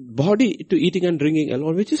constrain body to eating and drinking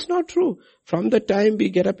alone, which is not true. From the time we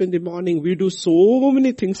get up in the morning, we do so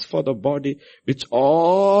many things for the body, which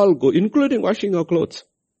all go, including washing our clothes.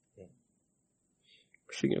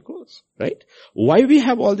 Washing your clothes, right? Why we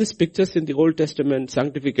have all these pictures in the Old Testament,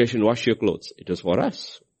 sanctification, wash your clothes? It was for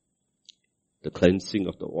us. The cleansing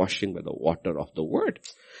of the washing by the water of the word.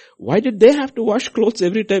 Why did they have to wash clothes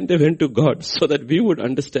every time they went to God? So that we would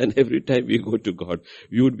understand every time we go to God,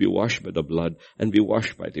 we would be washed by the blood and be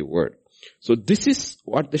washed by the word. So this is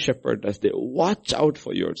what the shepherd does. They watch out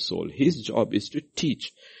for your soul. His job is to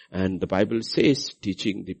teach. And the Bible says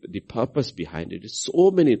teaching, the purpose behind it is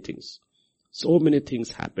so many things. So many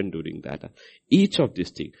things happen during that. Each of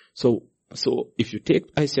these things. So if you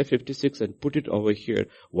take Isaiah 56 and put it over here,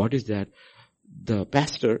 what is that? The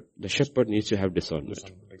pastor, the shepherd needs to have discernment.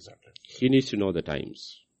 Exactly. He needs to know the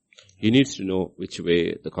times. He needs to know which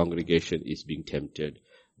way the congregation is being tempted,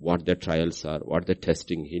 what their trials are, what their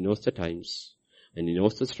testing. He knows the times and he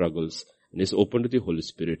knows the struggles and is open to the Holy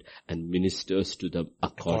Spirit and ministers to them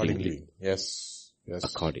accordingly. Yes.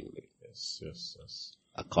 Accordingly. Yes.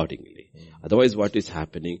 Accordingly. Otherwise what is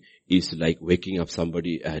happening is like waking up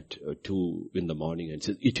somebody at 2 in the morning and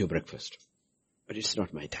says, eat your breakfast. But it's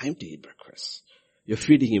not my time to eat breakfast. You're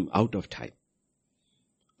feeding him out of time.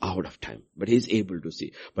 But he's able to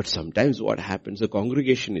see. But sometimes what happens, the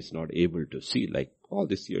congregation is not able to see. Like all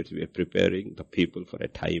these years we are preparing the people for a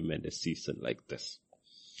time and a season like this.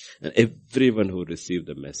 And everyone who received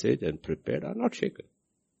the message and prepared are not shaken.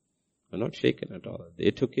 Are not shaken at all.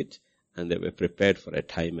 They took it and they were prepared for a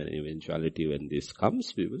time and eventuality. When this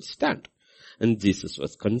comes, we will stand. And Jesus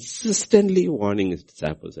was consistently warning his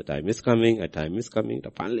disciples, a time is coming.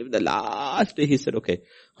 Finally, the last day he said, okay,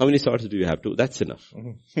 how many swords do you have? 2. That's enough.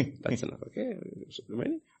 That's enough, okay?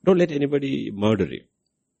 Don't let anybody murder you.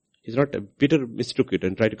 He's not, Peter mistook it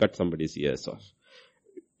and tried to cut somebody's ears off.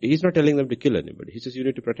 He's not telling them to kill anybody. He says you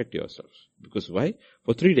need to protect yourself. Because why?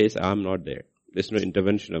 For 3 days I'm not there. There's no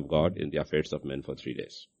intervention of God in the affairs of men for 3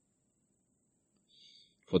 days.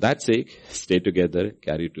 For that sake, stay together,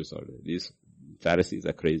 carry 2 swords. These Pharisees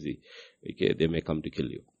are crazy. Okay, they may come to kill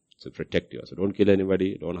you. So protect yourself. Don't kill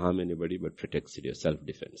anybody, don't harm anybody, but protect your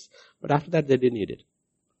self-defense. But after that, they didn't need it.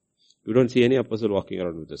 You don't see any apostle walking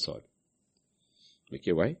around with a sword.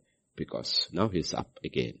 Okay, why? Because now he's up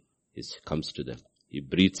again. He comes to them. He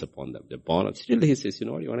breathes upon them. They're born up. Still he says, you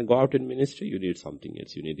want to go out in ministry? You need something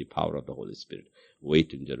else. You need the power of the Holy Spirit.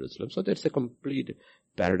 Wait in Jerusalem. So there's a complete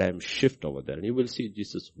paradigm shift over there. And you will see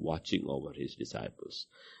Jesus watching over his disciples.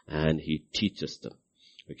 And he teaches them.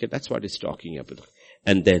 Okay, that's what he's talking about.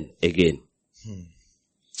 And then again,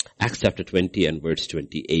 Acts chapter 20 and verse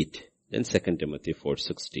 28. Then 2 Timothy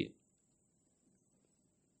 4:16.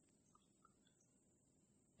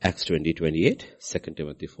 Acts 20:28, 2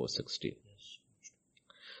 Timothy 4:16.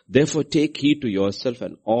 Therefore take heed to yourself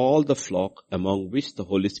and all the flock among which the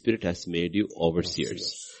Holy Spirit has made you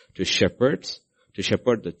overseers, to shepherd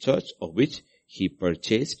the church of which he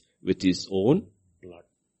purchased with his own blood.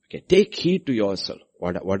 Okay, take heed to yourself.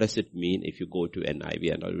 What does it mean if you go to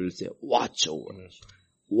NIV and I will say, watch over. Yes.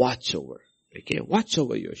 Watch over. Okay, watch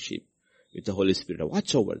over your sheep with the Holy Spirit.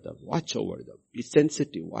 Watch over them. Be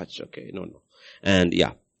sensitive, watch, okay, no. And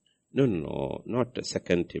yeah, no, not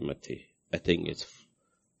 2 Timothy. I think it's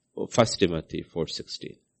 1 Timothy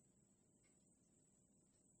 4:16.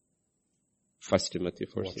 1 Timothy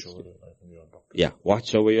 4:16. Yeah,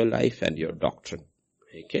 watch over your life and your doctrine.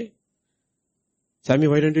 Okay. Sammy,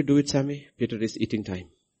 why don't you do it, Sammy? Peter is eating time.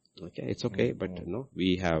 Okay, it's okay, but no,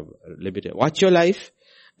 we have limited. Watch your life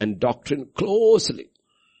and doctrine closely.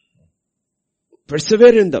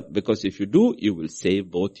 Persevere in them, because if you do, you will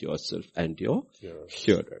save both yourself and your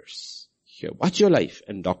hearers. Here, watch your life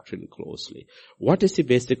and doctrine closely. What is he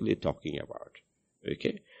basically talking about?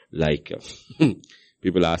 Okay, like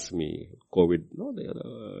people ask me, COVID, no,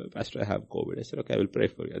 Pastor, I have COVID. I said, okay, I will pray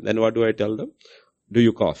for you. And then what do I tell them? Do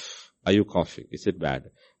you cough? Are you coughing? Is it bad?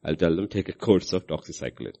 I'll tell them, take a course of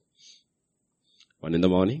doxycycline. 1 in the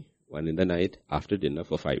morning, 1 in the night, after dinner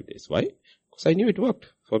for 5 days. Why? Because I knew it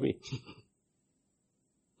worked for me.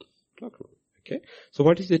 Okay. So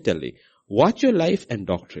what is he telling? Watch your life and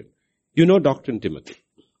doctrine. You know doctrine, Timothy.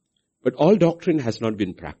 But all doctrine has not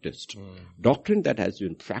been practiced. Doctrine that has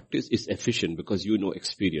been practiced is efficient because you know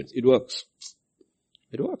experience. It works.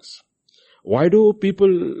 It works. Why do people,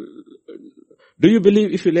 do you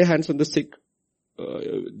believe if you lay hands on the sick,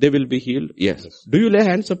 they will be healed? Yes. Do you lay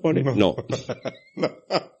hands upon it? No.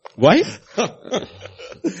 Why?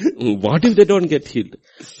 What if they don't get healed?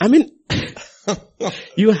 I mean,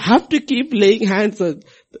 you have to keep laying hands on,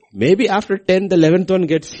 maybe after 10, the 11th one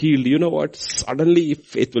gets healed. You know what? Suddenly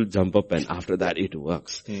faith will jump up and after that it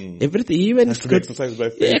works. Everything, even exercise by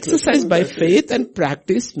faith. Exercise by faith and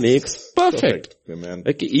practice makes perfect. Amen.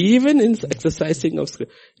 Okay, even in exercising of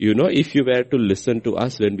scripture, you know, if you were to listen to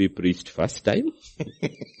us when we preached first time,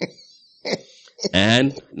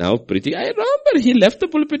 and now preaching, I remember he left the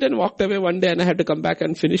pulpit and walked away one day and I had to come back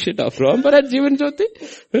and finish it off. Remember at Jeevan Jyoti?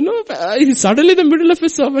 You know, suddenly in the middle of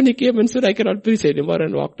his sermon he came and said, I cannot preach anymore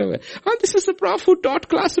and walked away. And this is a prof who taught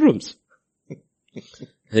classrooms.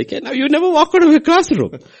 Okay, now you never walk out of a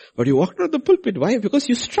classroom, but you walked out of the pulpit. Why? Because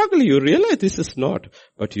you struggle, you realize this is not.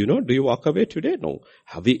 But you know, do you walk away today? No.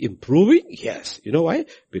 Are we improving? Yes. You know why?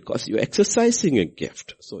 Because you're exercising a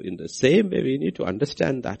gift. So in the same way, we need to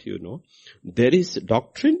understand that, you know, there is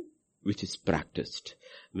doctrine which is practiced.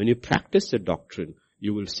 When you practice the doctrine,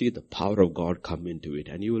 you will see the power of God come into it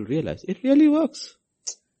and you will realize it really works.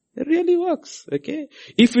 It really works, okay?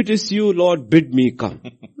 If it is you, Lord, bid me come.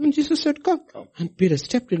 And Jesus said, come. And Peter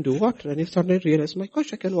stepped into water and he suddenly realized, my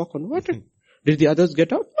gosh, I can walk on water. Did the others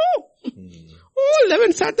get out? No. All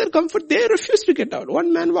 11 sat there comfort. They refused to get out.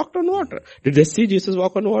 One man walked on water. Did they see Jesus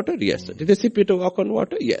walk on water? Yes. Did they see Peter walk on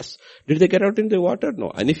water? Yes. Did they get out in the water?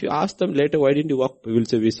 No. And if you ask them later, why didn't you walk? We will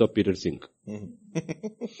say, we saw Peter sink.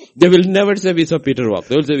 They will never say, we saw Peter walk.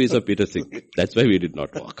 They will say, we saw Peter sink. That's why we did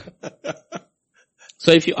not walk.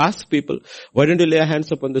 So if you ask people, why don't you lay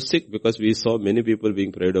hands upon the sick? Because we saw many people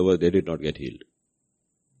being prayed over, they did not get healed.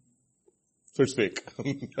 So it's fake.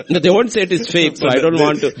 No, they won't say it is fake, so I don't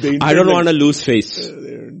want to lose face.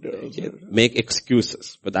 Make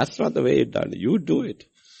excuses. But that's not the way it's done. You do it.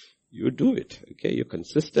 You do it. Okay, you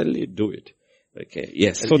consistently do it. Okay,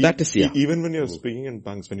 yes. So that is, yeah. Even when you're speaking in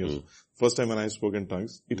tongues, when you first time when I spoke in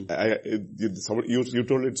tongues, you told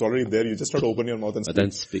it's already there. You just have to open your mouth and speak. But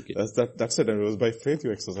then speak it. That's it. And it was by faith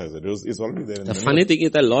you exercise it. It's already there. The funny thing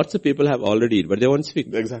is that lots of people have already, but they won't speak.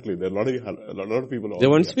 Exactly. There are a lot of people. They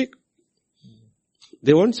won't speak.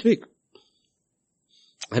 They won't speak.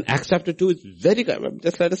 And Acts chapter 2 is very good.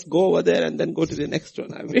 Just let us go over there and then go to the next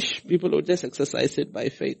one. I wish people would just exercise it by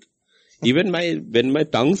faith. Even when my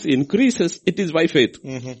tongues increases, it is by faith.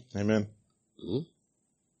 Amen.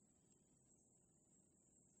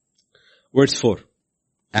 Verse 4.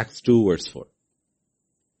 Acts 2 verse 4.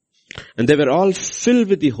 And they were all filled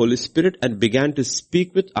with the Holy Spirit and began to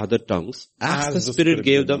speak with other tongues as the Spirit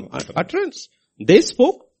gave them utterance. They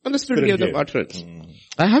spoke and the Spirit gave them utterance.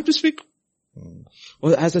 I have to speak.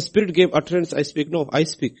 Well, as the Spirit gave utterance, I speak. No, I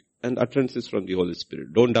speak. And utterance is from the Holy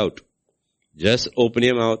Spirit. Don't doubt. Just open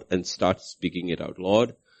your mouth and start speaking it out.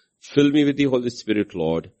 Lord, fill me with the Holy Spirit,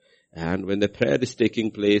 Lord. And when the prayer is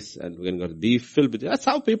taking place and we're going to be filled with it. That's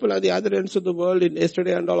how people at the other ends of the world in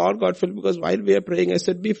yesterday and all got filled, because while we are praying, I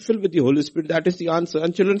said, be filled with the Holy Spirit. That is the answer.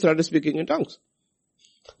 And children started speaking in tongues.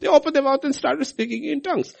 They opened their mouth and started speaking in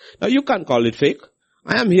tongues. Now you can't call it fake.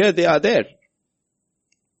 I am here, they are there.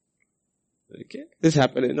 Okay. This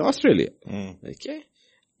happened in Australia. Okay.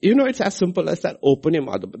 You know, it's as simple as that. Open your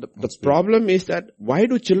mouth. But the problem is that why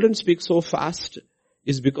do children speak so fast?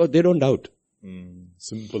 Is because they don't doubt.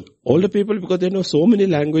 Simple. Older people, because they know so many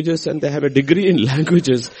languages and they have a degree in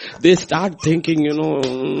languages, they start thinking,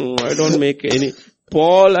 I don't make any.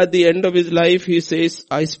 Paul, at the end of his life, he says,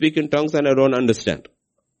 I speak in tongues and I don't understand.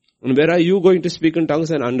 And where are you going to speak in tongues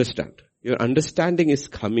and understand? Your understanding is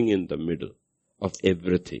coming in the middle of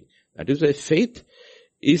everything. That is why faith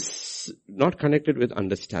is not connected with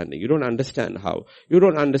understanding. You don't understand how. You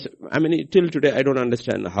don't understand. I mean, till today, I don't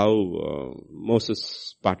understand how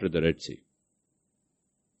Moses parted the Red Sea.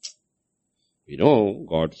 We know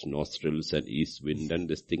God's nostrils and east wind and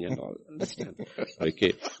this thing and all. Understand?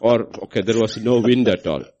 Okay. Or, okay, there was no wind at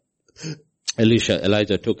all.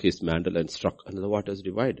 Elijah took his mantle and struck and the waters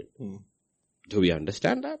divided. Do we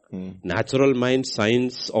understand that? Natural mind,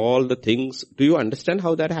 science, all the things. Do you understand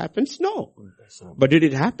how that happens? No. But did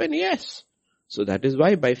it happen? Yes. So that is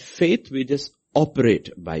why by faith we just operate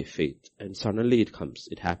by faith. And suddenly it comes.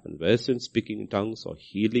 It happens. Whether it's in speaking in tongues or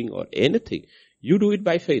healing or anything, you do it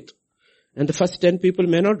by faith. And the first 10 people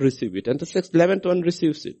may not receive it. And the 11th one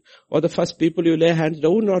receives it. Or the first people you lay hands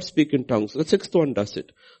do not speak in tongues. The 6th one does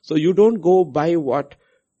it. So you don't go by what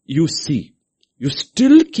you see. You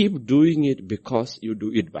still keep doing it because you do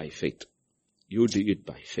it by faith. You do it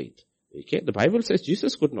by faith. Okay? The Bible says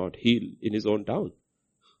Jesus could not heal in his own town.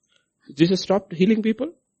 Jesus stopped healing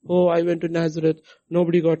people. Oh, I went to Nazareth.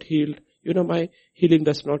 Nobody got healed. You know, my healing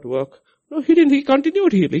does not work. No, he didn't. He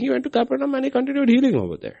continued healing. He went to Capernaum and he continued healing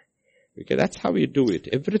over there. Okay, that's how you do it.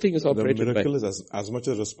 Everything is operated by... The miracle is as much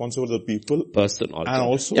as responsible as the people. Person also. And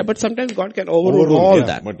also... Yeah, but sometimes God can overrule all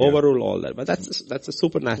that. Overrule all that. But that's a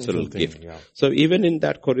supernatural gift. Yeah. So even in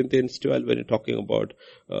that Corinthians 12, when you're talking about,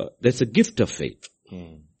 there's a gift of faith.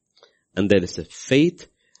 And there is a faith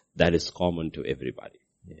that is common to everybody.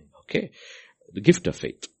 Okay? The gift of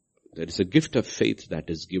faith. There is a gift of faith that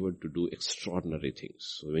is given to do extraordinary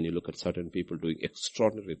things. So when you look at certain people doing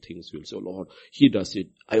extraordinary things, you'll say, oh Lord, he does it.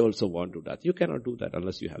 I also want to do that. You cannot do that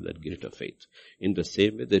unless you have that gift of faith. In the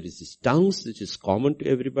same way, there is this tongues which is common to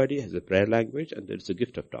everybody, has a prayer language, and there is a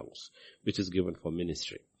gift of tongues which is given for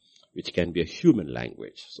ministry, which can be a human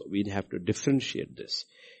language. So we have to differentiate this.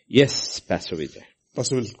 Yes, Pastor Vijay.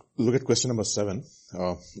 Pastor, we'll look at question number 7.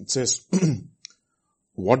 It says,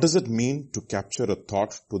 what does it mean to capture a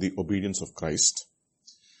thought to the obedience of Christ?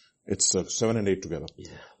 It's 7 and 8 together.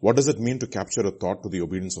 Yeah. What does it mean to capture a thought to the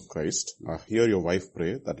obedience of Christ? I hear your wife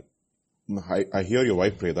pray that.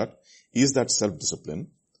 Is that self-discipline?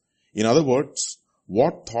 In other words,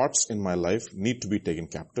 what thoughts in my life need to be taken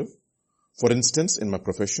captive? For instance, in my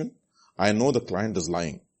profession, I know the client is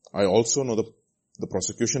lying. I also know the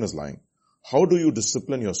prosecution is lying. How do you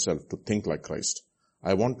discipline yourself to think like Christ?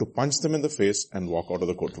 I want to punch them in the face and walk out of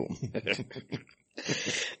the courtroom.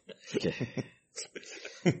 Okay.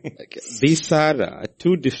 These are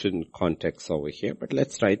two different contexts over here, but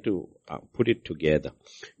let's try to put it together.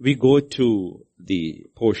 We go to the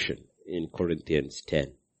portion in Corinthians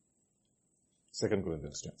 10. 2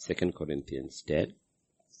 Corinthians 10. 2 Corinthians 10.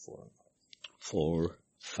 4,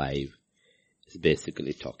 5 is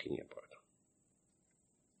basically talking about.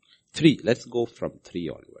 3, let's go from 3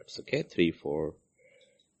 onwards, okay? 3, 4,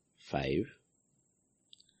 5.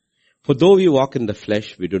 For though we walk in the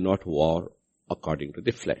flesh, we do not war according to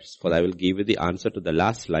the flesh. For I will give you the answer to the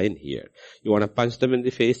last line here. You want to punch them in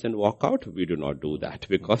the face and walk out? We do not do that.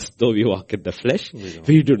 Because though we walk in the flesh,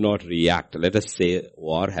 we do not react. Let us say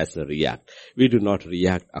war has a react. We do not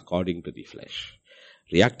react according to the flesh.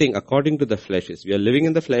 Reacting according to the flesh is we are living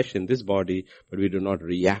in the flesh in this body, but we do not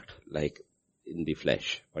react like in the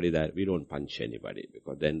flesh. What is that? We don't punch anybody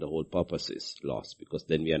because then the whole purpose is lost, because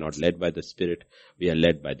then we are not led by the Spirit, we are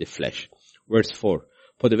led by the flesh. Verse 4.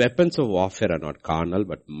 For the weapons of warfare are not carnal,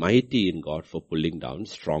 but mighty in God for pulling down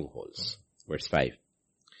strongholds. Verse 5.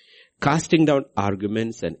 Casting down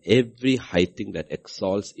arguments and every high thing that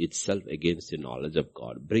exalts itself against the knowledge of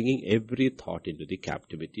God, bringing every thought into the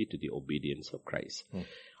captivity to the obedience of Christ.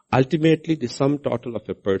 Ultimately, the sum total of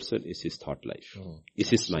a person is his thought life, is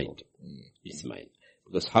his mind. His mind.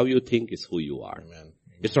 Because how you think is who you are. Amen.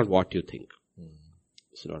 It's not what you think.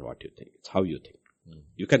 It's not what you think. It's how you think.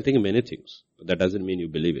 You can think many things, but that doesn't mean you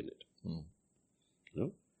believe in it.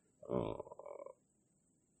 No?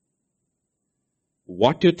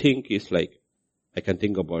 What you think is like, I can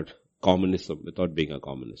think about communism without being a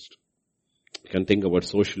communist. I can think about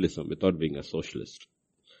socialism without being a socialist.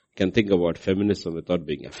 I can think about feminism without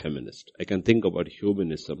being a feminist. I can think about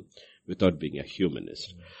humanism without being a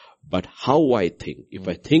humanist. But how I think, if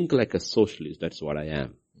I think like a socialist, that's what I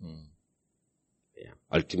am. Yeah.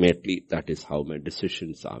 Ultimately, that is how my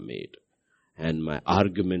decisions are made. And my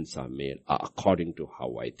arguments are made according to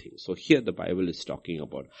how I think. So here the Bible is talking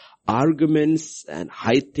about arguments and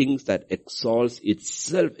high things that exalts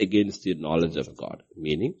itself against the knowledge of God.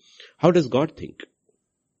 Meaning, how does God think?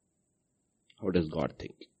 How does God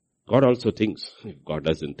think? God also thinks. If God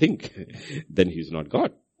doesn't think, then he's not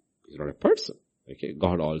God. He's not a person. Okay,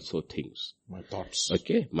 God also thinks. My thoughts.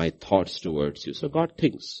 Okay, my thoughts towards you. So God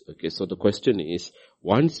thinks. Okay, so the question is,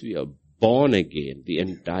 once we are born again, the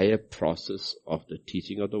entire process of the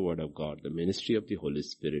teaching of the Word of God, the ministry of the Holy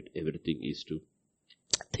Spirit, everything is to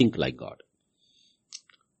think like God.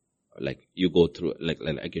 Like you go through, like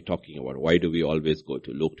you're talking about, why do we always go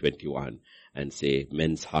to Luke 21 and say,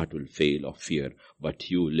 men's heart will fail of fear, but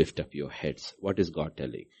you lift up your heads? What is God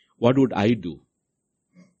telling? What would I do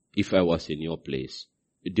if I was in your place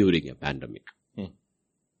during a pandemic? A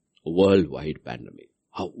worldwide pandemic.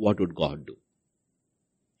 What would God do?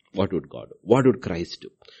 What would God do? What would Christ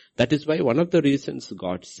do? That is why one of the reasons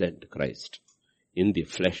God sent Christ in the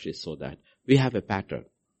flesh is so that we have a pattern.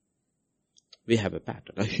 We have a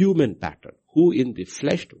pattern, a human pattern, who in the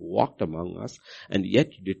flesh walked among us and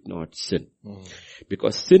yet did not sin.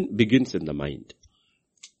 Because sin begins in the mind.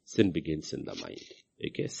 Sin begins in the mind.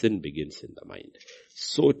 Okay, sin begins in the mind.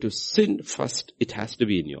 So to sin first, it has to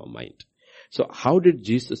be in your mind. So how did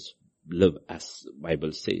Jesus live? As the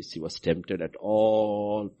Bible says, he was tempted at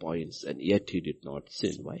all points and yet he did not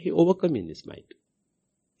sin. Why? He overcome in his mind.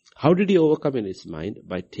 How did he overcome in his mind?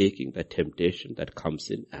 By taking the temptation that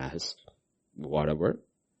comes in as whatever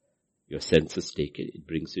your senses take it, it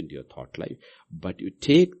brings into your thought life. But you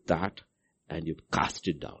take that and you cast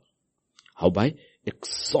it down. How? By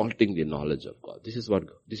exalting the knowledge of God. This is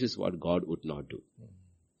what God would not do.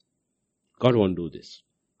 God won't do this.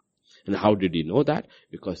 And how did he know that?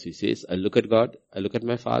 Because he says, I look at God, I look at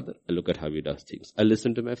my Father, I look at how he does things. I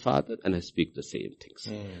listen to my Father and I speak the same things.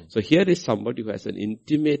 So here is somebody who has an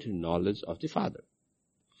intimate knowledge of the Father.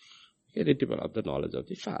 Of the knowledge of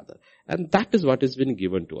the Father. And that is what has been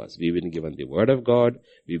given to us. We've been given the Word of God,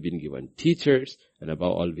 we've been given teachers, and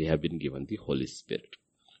above all we have been given the Holy Spirit.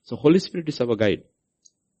 So Holy Spirit is our guide.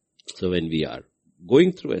 So when we are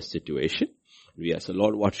going through a situation, we ask the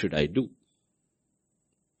Lord, what should I do?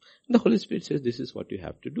 And the Holy Spirit says, this is what you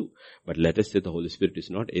have to do. But let us say the Holy Spirit is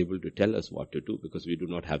not able to tell us what to do because we do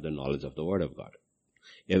not have the knowledge of the Word of God.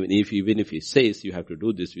 Even if He says you have to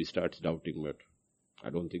do this, we start doubting, but I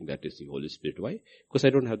don't think that is the Holy Spirit. Why? Because I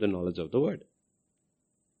don't have the knowledge of the Word.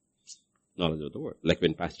 Knowledge of the Word. Like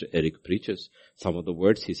when Pastor Eric preaches, some of the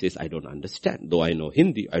words he says, I don't understand. Though I know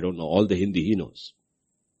Hindi, I don't know all the Hindi he knows.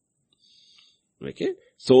 Okay?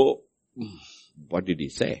 So, what did he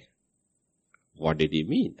say? What did he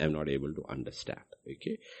mean? I'm not able to understand.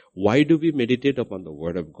 Okay? Why do we meditate upon the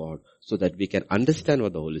Word of God? So that we can understand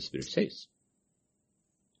what the Holy Spirit says.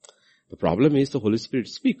 The problem is the Holy Spirit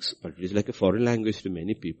speaks, but it is like a foreign language to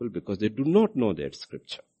many people because they do not know their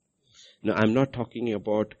scripture. Now, I'm not talking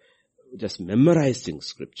about just memorizing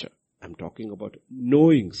scripture. I'm talking about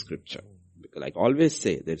knowing scripture. Because like I always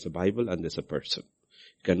say, there's a Bible and there's a person.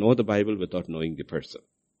 You can know the Bible without knowing the person.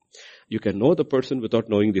 You can know the person without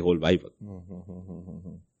knowing the whole Bible.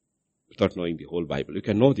 Without knowing the whole Bible. You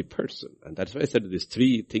can know the person. And that's why I said these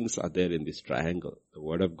three things are there in this triangle. The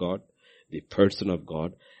Word of God, the person of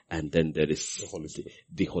God, and then there is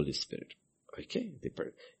the Holy Spirit. Okay?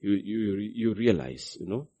 You realize,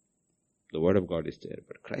 the Word of God is there,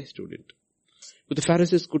 but Christ didn't. But the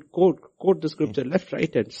Pharisees could quote the scripture left,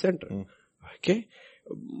 right, and center. Okay?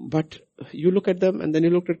 But you look at them and then you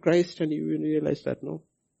look at Christ and you realize that no.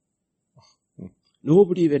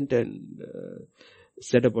 Nobody went and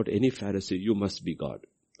said about any Pharisee, you must be God,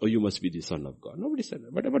 or you must be the Son of God. Nobody said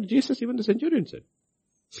that. But about Jesus, even the centurion said,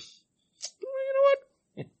 you know what?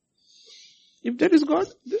 If there is God,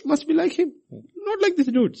 this must be like Him. Not like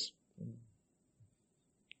these dudes.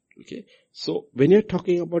 Okay. So when you're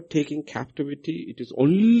talking about taking captivity, it is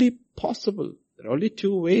only possible. There are only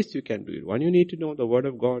two ways you can do it. One, you need to know the Word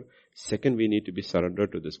of God. Second, we need to be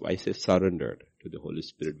surrendered to this. Why I say surrendered to the Holy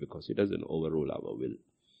Spirit? Because it doesn't overrule our will.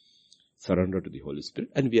 Surrender to the Holy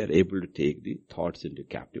Spirit, and we are able to take the thoughts into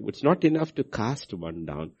captive. It's not enough to cast one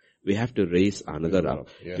down. We have to raise another up.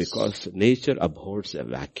 Yes. Because nature abhors a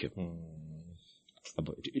vacuum.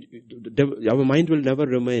 Our mind will never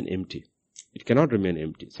remain empty. It cannot remain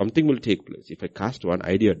empty. Something will take place. If I cast one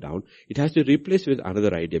idea down, it has to replace with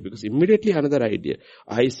another idea, because immediately another idea.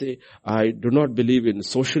 I say, I do not believe in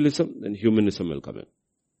socialism, then humanism will come in.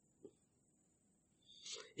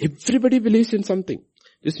 Everybody believes in something.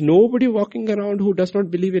 There's nobody walking around who does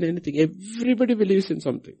not believe in anything. Everybody believes in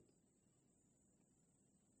something.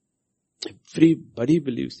 Everybody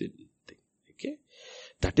believes in something. Okay?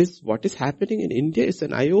 That is what is happening in India. Is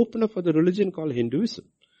an eye-opener for the religion called Hinduism.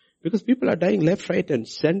 Because people are dying left, right and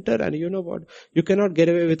center, and you know what? You cannot get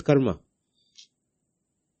away with karma.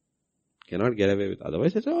 Cannot get away with.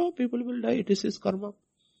 Otherwise it's, people will die. This is karma.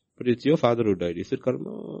 But it's your father who died. Is it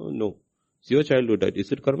karma? No. It's your child who died.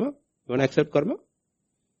 Is it karma? You want to accept karma?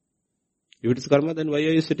 If it is karma, then why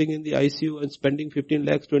are you sitting in the ICU and spending 15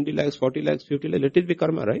 lakhs, 20 lakhs, 40 lakhs, 50 lakhs? Let it be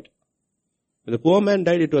karma, right? When the poor man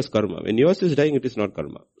died, it was karma. When yours is dying, it is not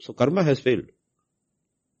karma. So karma has failed.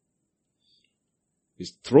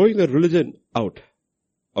 He's throwing the religion out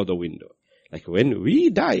of the window. Like when we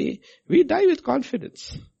die with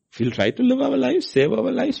confidence. We'll try to live our lives, save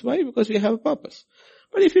our lives. Why? Because we have a purpose.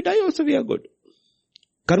 But if you die also, we are good.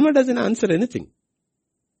 Karma doesn't answer anything.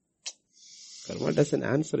 Karma doesn't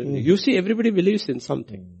answer anything. You see, everybody believes in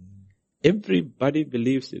something. Everybody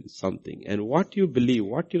believes in something. And what you believe,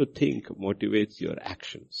 what you think motivates your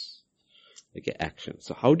actions. Okay, action.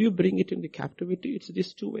 So how do you bring it into captivity? It's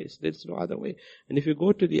these two ways. There's no other way. And if you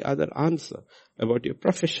go to the other answer about your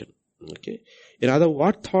profession, okay, in other,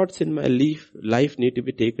 what thoughts in my life need to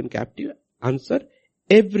be taken captive? Answer,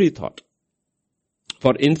 every thought.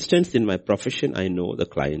 For instance, in my profession, I know the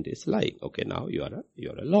client is lying. Okay, now you're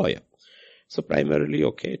a lawyer. So primarily,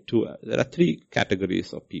 okay, there are three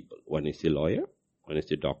categories of people. One is the lawyer, one is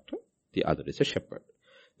the doctor, the other is a shepherd.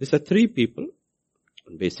 These are three people.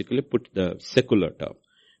 Basically put the secular term.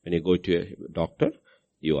 When you go to a doctor,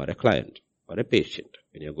 you are a client or a patient.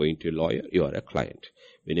 When you're going to a lawyer, you are a client.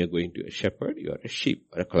 When you're going to a shepherd, you are a sheep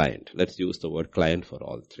or a client. Let's use the word client for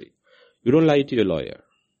all three. You don't lie to your lawyer.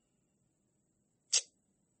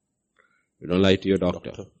 You don't lie to your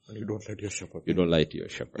doctor. And you don't lie to your shepherd. You don't lie to your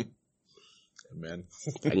shepherd. Amen.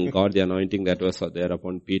 Thank God the anointing that was there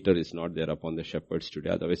upon Peter is not there upon the shepherds today.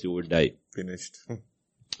 Otherwise you would die. Finished.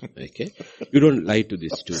 Okay. You don't lie to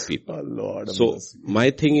these two people. Oh Lord. So my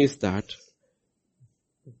thing is that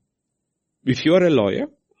if you are a lawyer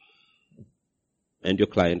and your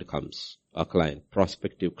client comes,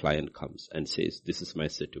 prospective client comes and says, this is my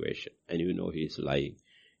situation, and you know he is lying,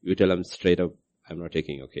 you tell him straight up, I'm not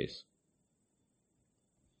taking your case.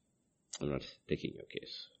 I'm not taking your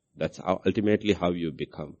case. That's ultimately how you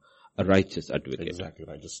become a righteous advocate. Exactly,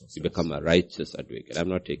 righteousness. You become a righteous advocate. I'm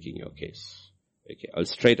not taking your case. Okay, I'll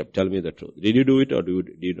straight up tell me the truth. Did you do it or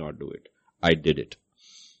did you not do it? I did it.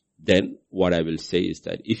 Then what I will say is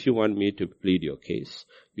that if you want me to plead your case,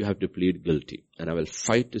 you have to plead guilty. And I will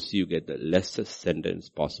fight to see you get the lessest sentence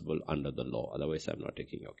possible under the law. Otherwise, I'm not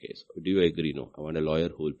taking your case. Do you agree? No. I want a lawyer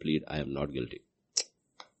who will plead, I am not guilty.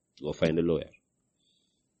 Go find a lawyer.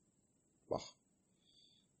 Wow.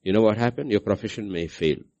 You know what happened? Your profession may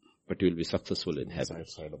fail, but you will be successful in heaven.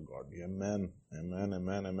 Side of God. Amen. Amen.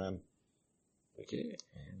 Amen. Amen. Okay.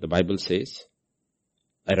 The Bible says,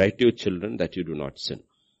 I write to you children that you do not sin.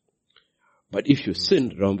 But if you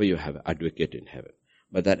sin, remember you have an advocate in heaven.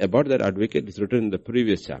 But that about that advocate is written in the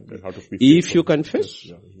previous chapter. If you confess,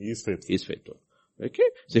 he is faithful. He is faithful. Okay?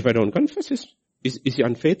 So if I don't confess, is he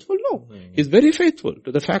unfaithful? No. He's very faithful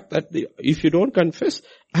to the fact that if you don't confess,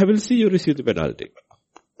 I will see you receive the penalty.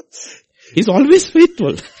 He's always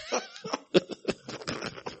faithful.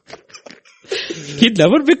 He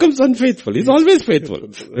never becomes unfaithful. He's always faithful.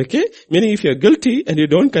 Okay? Meaning if you're guilty and you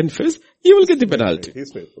don't confess, you will get the penalty.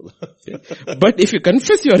 He's faithful. But if you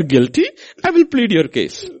confess you are guilty, I will plead your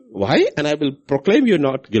case. Why? And I will proclaim you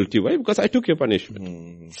not guilty. Why? Because I took your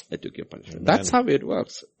punishment. I took your punishment. That's how it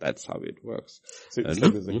works. That's how it works. So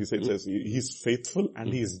he says he's faithful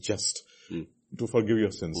and he is just to forgive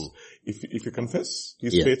your sins. If you confess,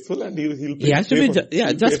 he's faithful and he'll pay, he has to be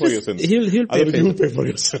pay for your sins. He'll pay for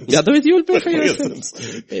your sins. Otherwise you will pay for your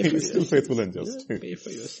sins. He's still faithful and just. Pay for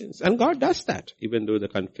your sins. And God does that. Even though the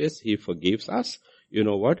confess, He forgives us. You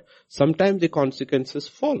know what? Sometimes the consequences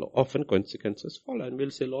follow. Often consequences follow. And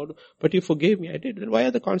we'll say, Lord, but you forgave me. I did. Then why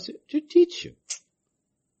are the consequences? To teach you.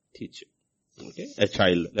 Teach you. Okay? A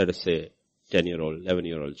child, let us say 10-year-old,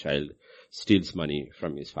 11-year-old child steals money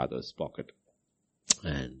from his father's pocket.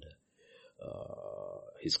 And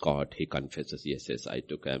he's caught, he confesses, yes, I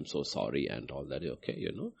took, I'm so sorry and all that, okay,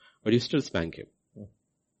 you know. But you still spank him.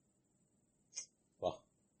 Wow.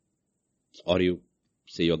 Or you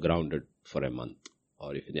say you're grounded for a month.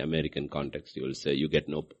 Or if in the American context, you will say you get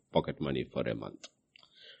no pocket money for a month.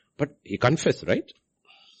 But he confessed, right?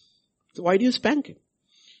 So why do you spank him?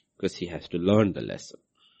 Because he has to learn the lesson.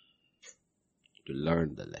 To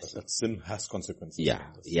learn the lesson. That sin has consequences. Yeah,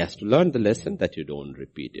 he has to learn the lesson that you don't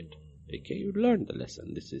repeat it. Okay, you learn the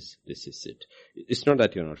lesson. This is it. It's not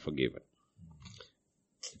that you're not forgiven.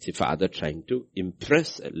 It's a father trying to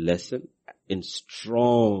impress a lesson in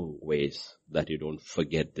strong ways that you don't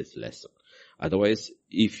forget this lesson. Otherwise,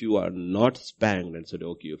 if you are not spanked and said,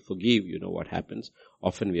 okay, you forgive, you know what happens?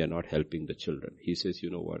 Often we are not helping the children. He says, you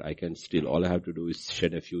know what, I can still, all I have to do is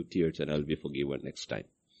shed a few tears and I'll be forgiven next time.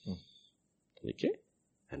 Okay?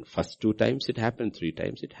 And first 2 times it happens, 3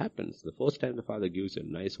 times it happens. The first time the father gives a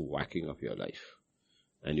nice whacking of your life.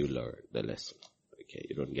 And you learn the lesson. Okay,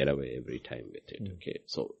 you don't get away every time with it. Okay,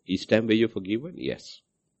 so each time were you forgiven? Yes,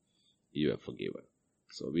 you are forgiven.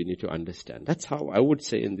 So we need to understand. That's how I would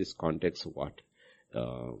say in this context what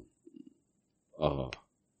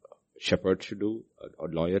shepherd should do, or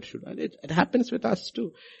lawyer should do. And it happens with us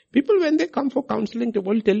too. People, when they come for counseling, they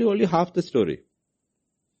will tell you only half the story.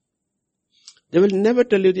 They will never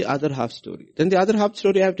tell you the other half story. Then the other half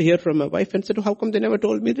story I have to hear from my wife and say, how come they never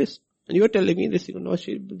told me this? And you are telling me this,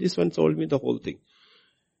 this one told me the whole thing.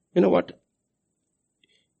 You know what?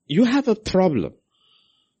 You have a problem.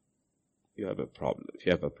 You have a problem. If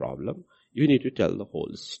you have a problem, you need to tell the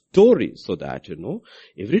whole story so that,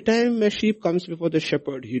 every time a sheep comes before the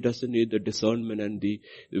shepherd, he doesn't need the discernment and the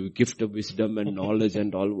gift of wisdom and knowledge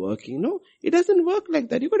and all working. No, it doesn't work like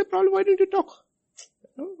that. You got a problem, why don't you talk?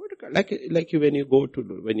 Like when you go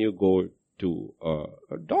to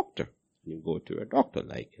a doctor. You go to a doctor,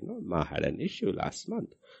 Ma had an issue last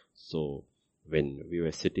month. So when we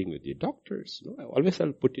were sitting with the doctors,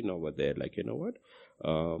 I'll put in over there,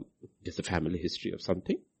 there's a family history of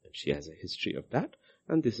something. She has a history of that.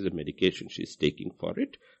 And this is a medication she's taking for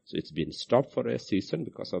it. So it's been stopped for a season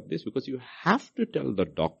because of this. Because you have to tell the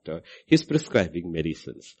doctor he's prescribing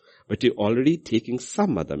medicines. But you're already taking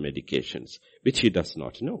some other medications, which he does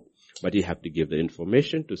not know. But you have to give the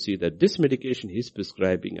information to see that this medication he's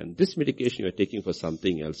prescribing and this medication you're taking for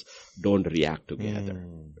something else don't react together.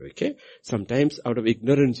 Okay? Sometimes out of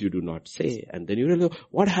ignorance you do not say. And then you realize,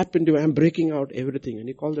 what happened to you? I'm breaking out everything. And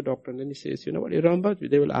you call the doctor and then he says, you know what, you remember?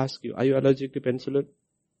 They will ask you, are you allergic to penicillin?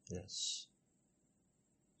 Yes.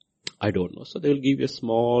 I don't know. So they will give you a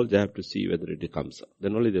small jab to see whether it comes up.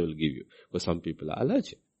 Then only they will give you. Because some people are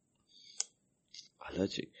allergic.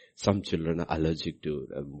 Some children are allergic to,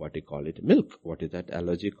 milk. What is that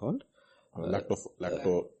allergy called?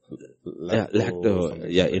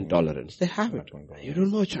 Intolerance. They have it. You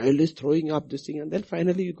don't know, child is throwing up this thing, and then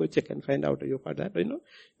finally you go check and find out you've got that,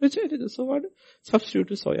 So what? Substitute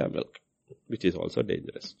to soya milk, which is also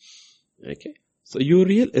dangerous. Okay? So you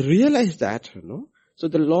realize that, So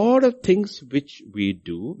the lot of things which we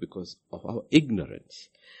do because of our ignorance.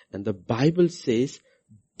 And the Bible says,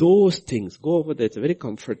 those things, go over there, it's a very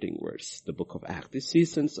comforting verse, the book of Acts. The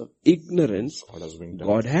seasons of ignorance,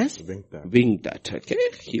 God has winged that, okay?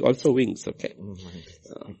 He also wings, okay?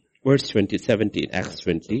 Verse 17, Acts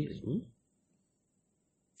 20,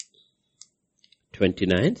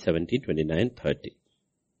 29, 17, 29, 30,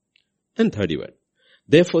 and 31.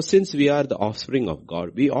 Therefore, since we are the offspring of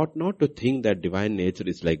God, we ought not to think that divine nature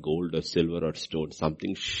is like gold or silver or stone,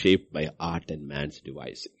 something shaped by art and man's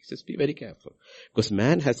devising. He says, be very careful. Because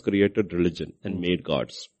man has created religion and made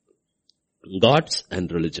gods. Gods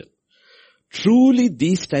and religion. Truly,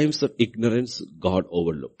 these times of ignorance, God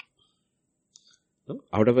overlooked.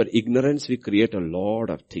 Out of our ignorance, we create a lot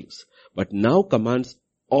of things. But now commands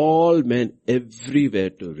all men everywhere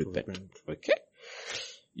to repent. Okay?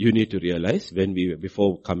 You need to realize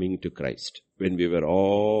before coming to Christ, when we were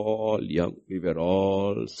all young, we were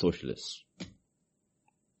all socialists.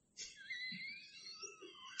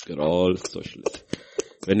 We were all socialists.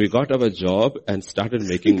 When we got our job and started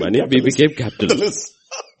making money, we became capitalists.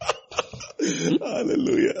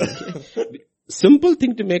 Hallelujah. Simple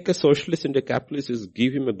thing to make a socialist into a capitalist is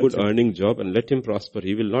give him a good earning job and let him prosper.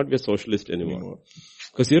 He will not be a socialist anymore.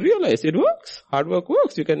 Because you realize it works. Hard work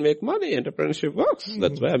works. You can make money. Entrepreneurship works.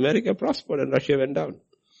 That's why America prospered and Russia went down.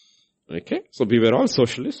 Okay? So we were all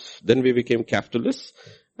socialists. Then we became capitalists.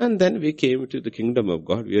 And then we came to the kingdom of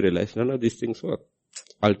God. We realized none of these things work.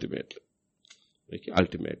 Ultimately. Okay?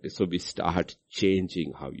 Ultimately. So we start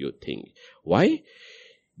changing how you think. Why?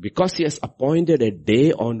 Because he has appointed a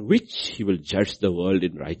day on which he will judge the world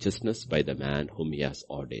in righteousness by the man whom he has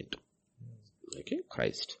ordained. Okay?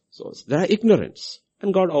 Christ. So there are ignorance.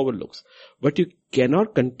 And God overlooks. But you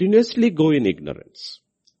cannot continuously go in ignorance.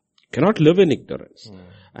 Cannot live in ignorance.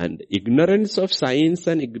 And ignorance of science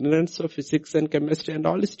and ignorance of physics and chemistry and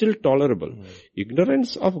all is still tolerable.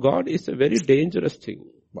 Ignorance of God is a very dangerous thing.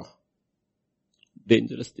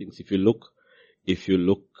 Dangerous things. If you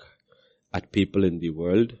look at people in the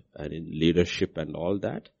world and in leadership and all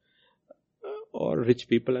that, or rich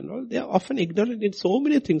people and all, they are often ignorant in so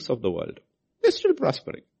many things of the world. They're still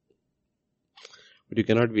prospering. But you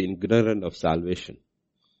cannot be ignorant of salvation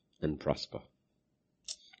and prosper.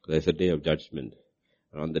 There's a day of judgment.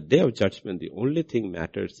 And on the day of judgment, the only thing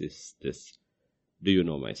matters is this. Do you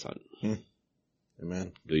know my son?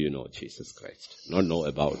 Amen. Do you know Jesus Christ? Not know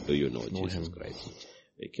about, do you know Jesus Christ?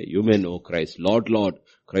 Okay, you may know Christ. Lord, Lord.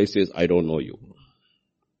 Christ says, I don't know you.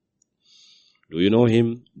 Do you know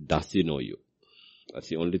him? Does he know you? That's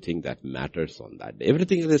the only thing that matters on that day.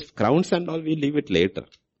 Everything else, crowns and all, we leave it later.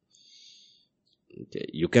 Okay.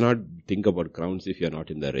 You cannot think about crowns if you are not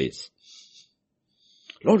in the race.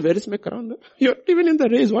 Lord, where is my crown? You're not even in the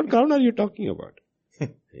race. What crown are you talking about?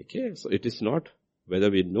 Okay. So it is not whether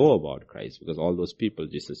we know about Christ, because all those people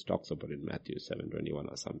Jesus talks about in Matthew 7:21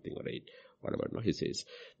 or something, or 8, whatever. No, he says,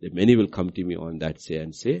 that many will come to me on that day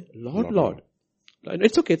and say, Lord, Lord. Lord.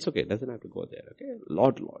 It's okay. It doesn't have to go there. Okay.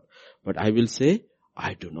 Lord, Lord. But I will say,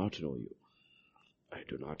 I do not know you. I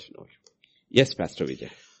do not know you. Yes, Pastor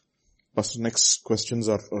Vijay. Pastor, next questions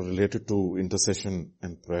are related to intercession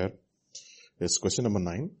and prayer. It's question number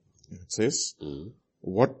 9. It says,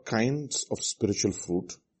 what kinds of spiritual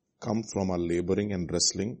fruit come from our laboring and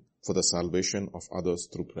wrestling for the salvation of others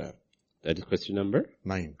through prayer? That is question number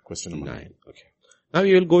 9. Question number 9. Okay. Now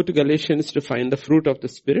we will go to Galatians to find the fruit of the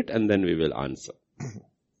Spirit, and then we will answer.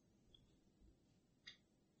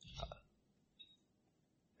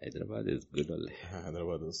 Hyderabad is good only.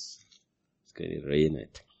 Hyderabad is. It's going to rain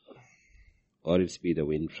it. Or it's be the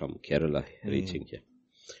wind from Kerala reaching here.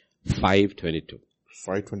 5:22.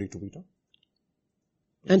 5:22, Peter.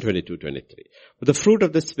 And 22:23. But the fruit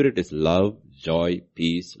of the Spirit is love, joy,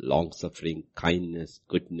 peace, long-suffering, kindness,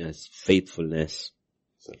 goodness, faithfulness,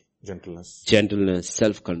 gentleness,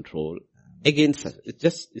 self-control. Against such,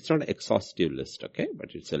 it's not an exhaustive list, okay?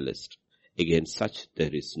 But it's a list. Against such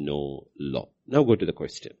there is no law. Now go to the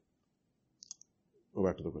question. Go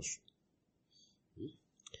back to the question.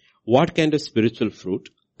 What kind of spiritual fruit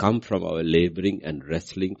come from our laboring and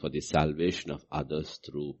wrestling for the salvation of others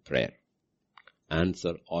through prayer?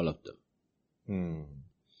 Answer, all of them.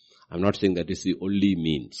 I'm not saying that is the only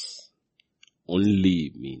means.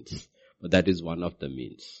 But that is one of the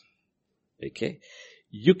means. Okay?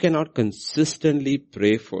 You cannot consistently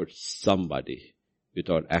pray for somebody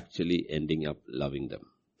without actually ending up loving them.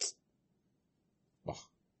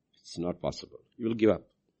 It's not possible. You will give up.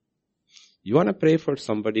 You want to pray for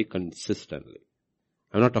somebody consistently.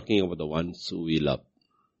 I'm not talking about the ones who we love.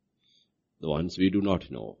 The ones we do not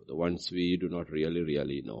know. The ones we do not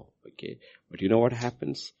really know. Okay. But you know what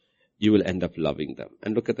happens? You will end up loving them.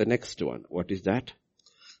 And look at the next one. What is that?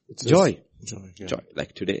 It's joy. Yeah. Joy.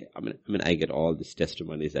 Like today, I get all these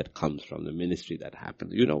testimonies that comes from the ministry that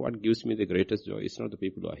happens. You know what gives me the greatest joy? It's not the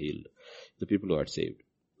people who are healed. The people who are saved.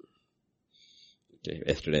 Okay.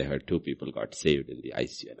 Yesterday I heard 2 people got saved in the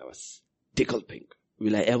ICU and I was tickled pink.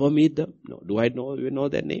 Will I ever meet them? No. Do I know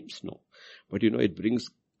their names? No. But it brings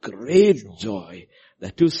great joy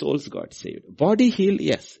that 2 souls got saved. Body healed,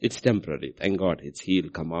 yes, it's temporary. Thank God, it's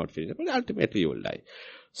healed, come out, finish. But ultimately you will die.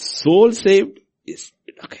 Soul saved is,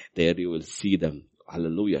 okay, there you will see them.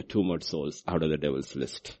 Hallelujah, 2 more souls out of the devil's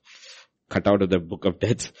list. Cut out of the book of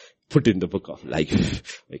death, put in the book of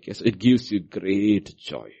life. Okay, so it gives you great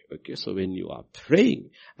joy. Okay, so when you are praying,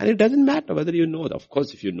 and it doesn't matter whether you know them. Of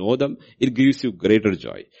course, if you know them, it gives you greater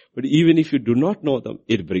joy. But even if you do not know them,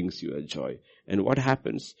 it brings you a joy. And what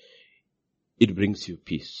happens? It brings you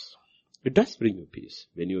peace. It does bring you peace.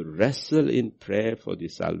 When you wrestle in prayer for the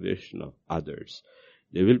salvation of others,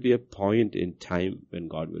 there will be a point in time when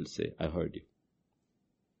God will say, I heard you.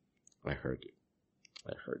 I heard you.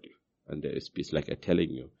 I heard you. And there is peace. Like I'm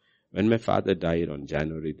telling you, when my father died on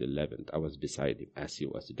January the 11th, I was beside him as he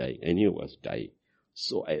was dying. I knew he was dying.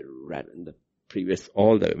 So I ran in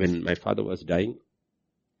when my father was dying,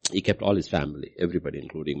 he kept all his family, everybody,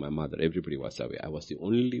 including my mother, everybody was away. I was the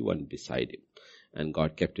only one beside him. And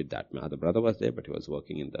God kept it that. My other brother was there, but he was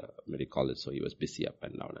working in the medical college, so he was busy up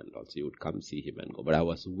and down, and also you would come see him and go. But I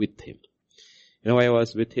was with him. You know why I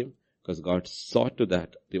was with him? Because God saw to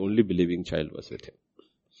that the only believing child was with him.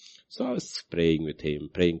 So I was praying with him,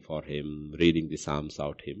 praying for him, reading the Psalms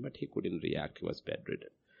out him, but he couldn't react. He was bedridden.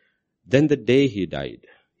 Then the day he died,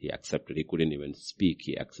 he accepted. He couldn't even speak.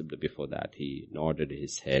 He accepted. Before that, he nodded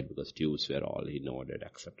his head because tubes were all. He nodded,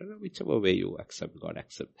 accepted. Whichever way you accept, God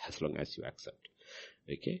accept, as long as you accept.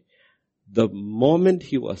 Okay. The moment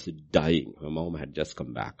he was dying, my mom had just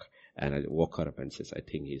come back and I woke her up and says, I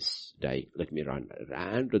think he's dying. Let me run. I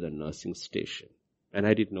ran to the nursing station. And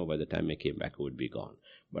I didn't know by the time I came back, he would be gone.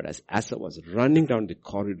 But as I was running down the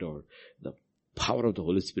corridor, the power of the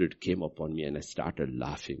Holy Spirit came upon me and I started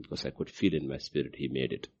laughing because I could feel in my spirit, he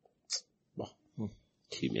made it.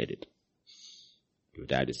 He made it. Your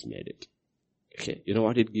dad has made it. Okay. You know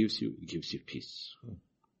what it gives you? It gives you peace.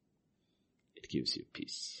 It gives you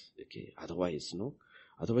peace. Okay. Otherwise,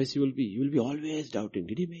 you will be always doubting.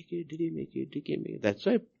 Did he make it? Did he make it? Did he make it? That's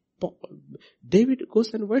why David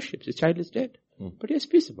goes and worships. His child is dead. But he has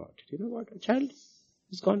peace about it. You know what? A child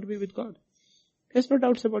is gone to be with God. He has no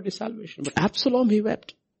doubts about his salvation. But Absalom, he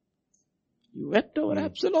wept. He wept over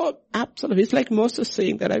Absalom. Absalom. He's like Moses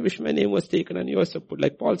saying that I wish my name was taken and yours were put.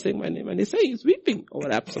 Like Paul saying my name. And he's weeping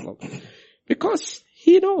over Absalom. Because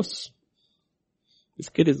he knows. His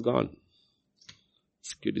kid is gone.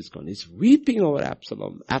 His kid is gone. He's weeping over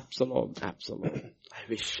Absalom. Absalom, Absalom. I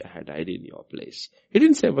wish I had died in your place. He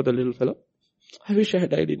didn't say about the little fellow. I wish I had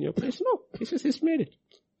died in your place. No, he says he's made it.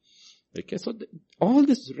 Okay, so all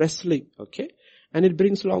this wrestling, okay, and it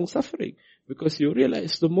brings long suffering. Because you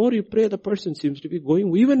realize the more you pray, the person seems to be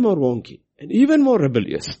going even more wonky and even more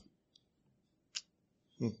rebellious.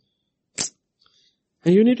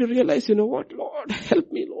 And you need to realize, you know what, Lord,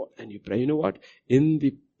 help me, Lord. And you pray, you know what, in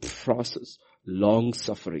the process, long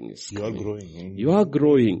suffering is coming. You are growing. You are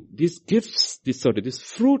growing. These gifts, this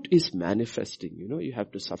fruit is manifesting. You know, you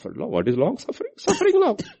have to suffer long. What is long suffering? Suffering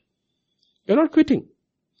long. You're not quitting.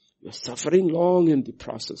 You're suffering long in the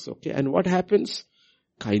process, okay? And what happens?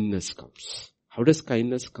 Kindness comes. How does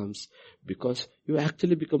kindness comes? Because you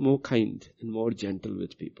actually become more kind and more gentle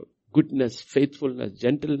with people. Goodness, faithfulness,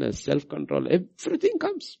 gentleness, self-control, everything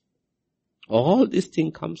comes. All these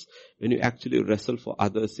things comes when you actually wrestle for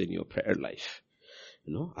others in your prayer life.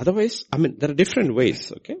 You know, otherwise, there are different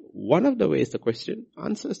ways, okay? One of the ways the question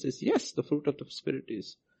answers is yes, the fruit of the Spirit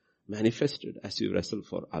is manifested as you wrestle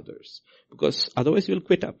for others. Because otherwise you'll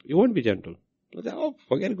quit up. You won't be gentle. Oh,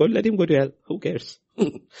 forget God, let him go to hell. Who cares?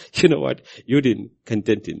 You know what? You didn't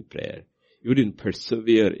content in prayer. You didn't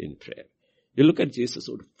persevere in prayer. You look at Jesus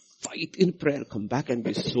who would fight in prayer, come back and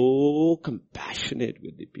be so compassionate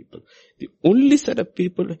with the people. The only set of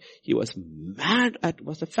people he was mad at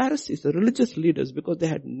was the Pharisees, the religious leaders, because they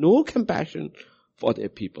had no compassion for their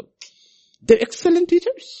people. They're excellent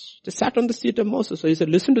teachers. They sat on the seat of Moses. So he said,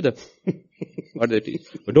 listen to them. What they teach.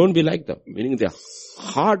 But don't be like them. Meaning they're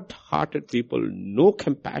hard-hearted people, no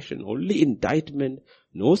compassion, only indictment,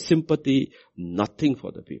 no sympathy, nothing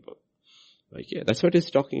for the people. Okay, that's what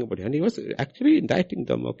he's talking about. And he was actually indicting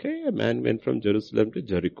them, okay? A man went from Jerusalem to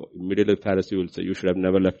Jericho. Immediately the Pharisee will say, you should have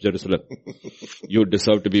never left Jerusalem. You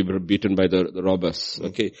deserve to be beaten by the robbers.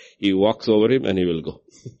 Okay, he walks over him and he will go.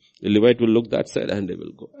 The Levite will look that side and they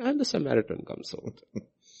will go. And the Samaritan comes over there.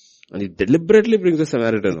 And he deliberately brings the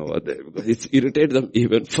Samaritan over there because it's irritated them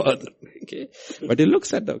even further. Okay. But he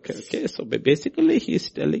looks at them. Okay. So basically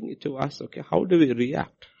he's telling it to us, okay, how do we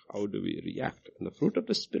react? How do we react? And the fruit of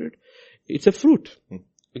the Spirit, it's a fruit.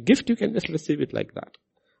 A gift you can just receive it like that.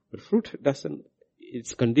 But fruit doesn't,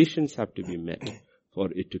 its conditions have to be met for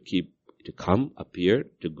it to come, appear,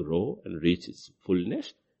 to grow and reach its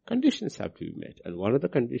fullness. Conditions have to be met. And one of the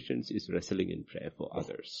conditions is wrestling in prayer for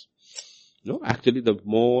others. No, actually the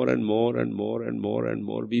more and more and more and more and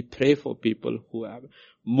more we pray for people who have,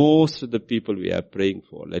 most of the people we are praying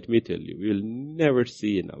for, let me tell you, we will never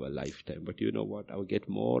see in our lifetime. But you know what? I will get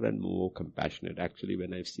more and more compassionate. Actually,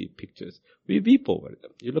 when I see pictures, we weep over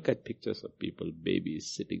them. You look at pictures of people,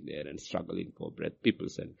 babies sitting there and struggling for breath. People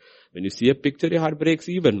say, when you see a picture, your heart breaks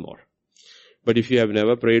even more. But if you have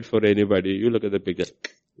never prayed for anybody, you look at the picture,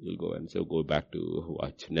 you'll go and say, go back to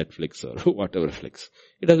watch Netflix or whatever Netflix.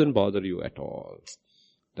 It doesn't bother you at all.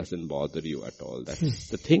 Doesn't bother you at all. That's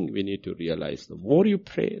the thing we need to realize. The more you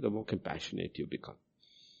pray, the more compassionate you become.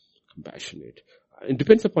 Compassionate. It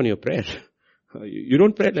depends upon your prayer. You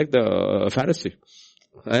don't pray like the Pharisee.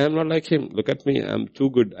 I am not like him. Look at me. I'm too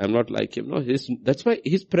good. I'm not like him. No, that's why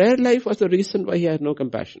his prayer life was the reason why he had no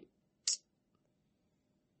compassion.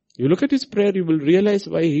 You look at his prayer, you will realize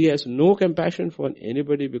why he has no compassion for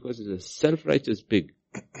anybody because he's a self-righteous pig.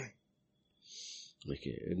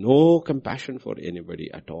 Okay, no compassion for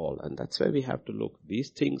anybody at all. And that's why we have to look. These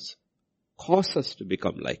things cause us to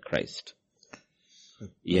become like Christ.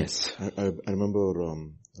 Yes. I remember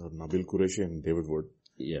Nabil Qureshi and David Wood.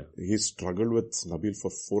 Yeah. He struggled with Nabil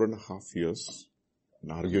for 4.5 years,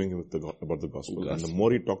 arguing about the gospel. And the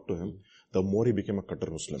more he talked to him, the more he became a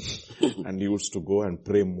Qatar Muslim. And he used to go and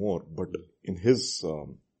pray more. But in his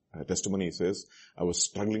testimony, he says, I was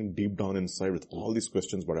struggling deep down inside with all these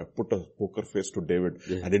questions, but I put a poker face to David.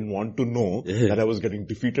 Yeah. I didn't want to know that I was getting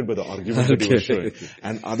defeated by the argument that he was showing.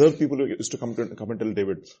 And other people used to come and tell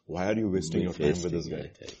David, why are you wasting your time with this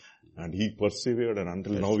guy? And he persevered, and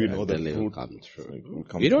until now we know that fruit comes through.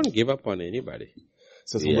 We don't give up on anybody.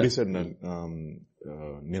 So somebody said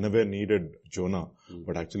Nineveh needed Jonah,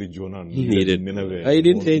 but actually Jonah needed Nineveh. He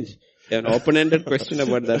didn't change. An open-ended question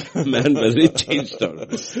about that man, but he changed out.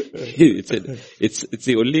 It's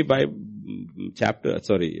the only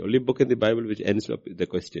only book in the Bible which ends up with the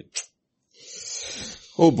question.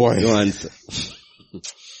 Oh boy. No answer.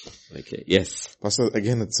 Okay, yes. Pastor,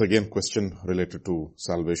 it's question related to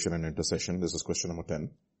salvation and intercession. This is question number 10.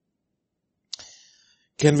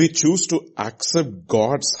 Can we choose to accept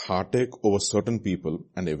God's heartache over certain people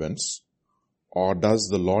and events, or does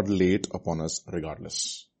the Lord lay it upon us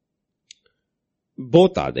regardless?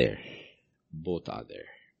 Both are there. Both are there.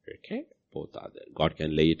 Okay? Both are there. God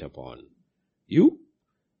can lay it upon you.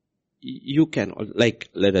 You can, like,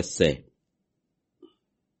 let us say,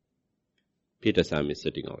 Peter Sam is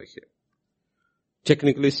sitting over here.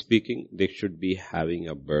 Technically speaking, they should be having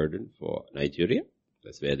a burden for Nigeria.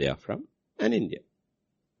 That's where they are from. And India.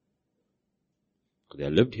 They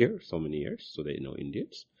have lived here so many years, so they know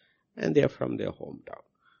Indians. And they are from their hometown.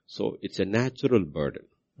 So it's a natural burden.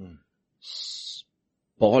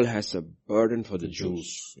 Paul has a burden for the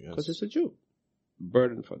Jews. Because it's a Jew.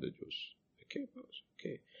 Burden for the Jews. Okay.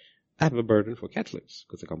 I have a burden for Catholics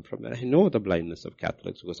because I come from that. I know the blindness of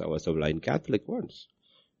Catholics because I was a blind Catholic once.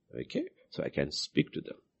 Okay. So I can speak to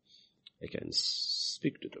them. Okay.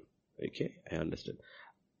 I understand.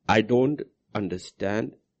 I don't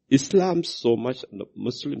understand Islam so much, the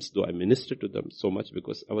Muslims, though I minister to them so much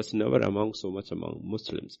because I was never among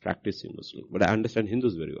Muslims, practicing Muslims. But I understand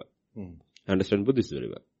Hindus very well. I understand Buddhists very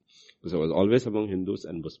well. Because I was always among Hindus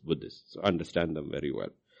and Buddhists. So I understand them very well.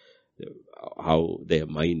 How their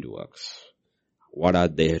mind works. What are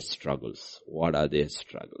their struggles?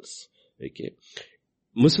 Okay.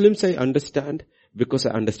 Muslims I understand because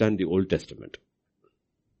I understand the Old Testament.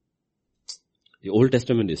 The Old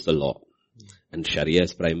Testament is the law. And Sharia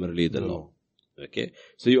is primarily the law. Okay.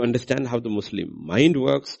 So you understand how the Muslim mind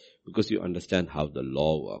works because you understand how the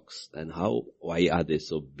law works. And why are they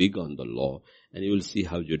so big on the law? And you will see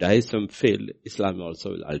how Judaism failed. Islam also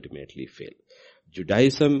will ultimately fail.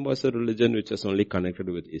 Judaism was a religion which was only connected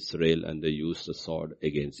with Israel and they used the sword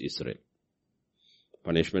against Israel.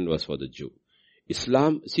 Punishment was for the Jew.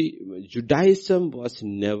 Judaism was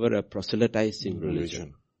never a proselytizing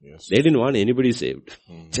religion. Yes. They didn't want anybody saved.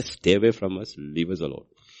 Just stay away from us, leave us alone.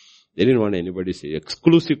 They didn't want anybody saved.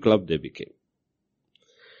 Exclusive club they became.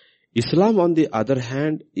 Islam on the other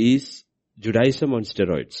hand is Judaism on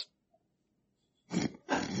steroids.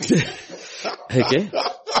 Okay?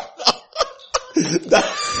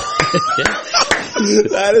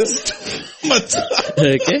 That is too much.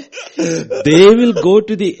 Okay? They will go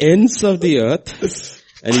to the ends of the earth.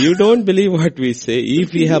 And you don't believe what we say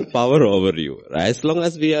if we have power over you. As long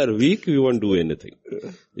as we are weak, we won't do anything.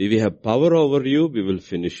 If we have power over you, we will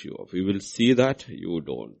finish you off. We will see that you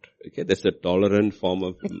don't. Okay, there's a tolerant form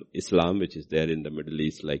of Islam which is there in the Middle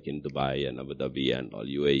East, like in Dubai and Abu Dhabi and all,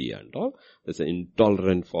 UAE and all. There's an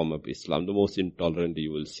intolerant form of Islam. The most intolerant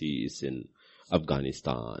you will see is in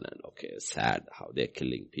Afghanistan, and okay, sad how they're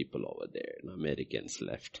killing people over there. Americans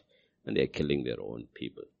left and they're killing their own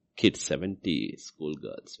people. Kids, 70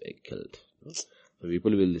 schoolgirls were killed. So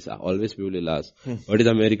people will ask, what is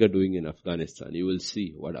America doing in Afghanistan? You will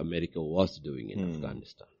see what America was doing in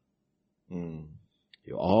Afghanistan.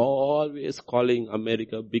 You're always calling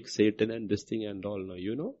America big Satan and this thing and all. Now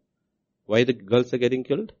you know why the girls are getting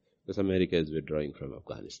killed? Because America is withdrawing from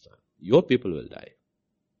Afghanistan. Your people will die.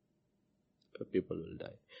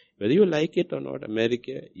 Whether you like it or not,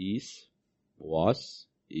 America is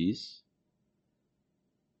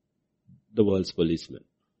the world's policeman.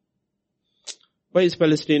 Why is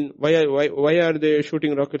Palestine, why are they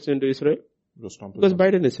shooting rockets into Israel? Because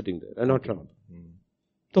Biden is sitting there and not Trump.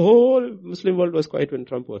 The whole Muslim world was quiet when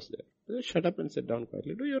Trump was there. They shut up and sit down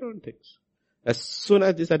quietly. Do your own things. As soon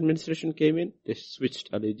as this administration came in, they switched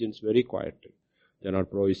allegiance very quietly. They're not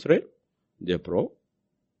pro-Israel. They're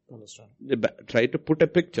pro-Palestine. They try to put a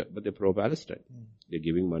picture, but they're pro-Palestine. They're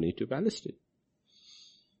giving money to Palestine.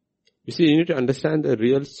 You see, you need to understand the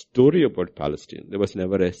real story about Palestine. There was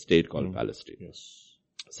never a state called Palestine. Yes.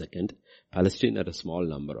 Second, Palestine had a small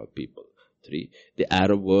number of people. 3, the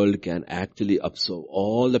Arab world can actually absorb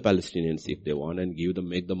all the Palestinians if they want and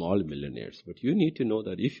make them all millionaires. But you need to know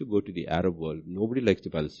that if you go to the Arab world, nobody likes the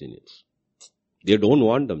Palestinians. They don't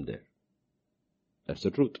want them there. That's the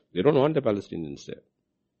truth. They don't want the Palestinians there.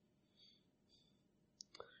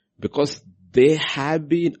 Because they have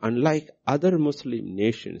been, unlike other Muslim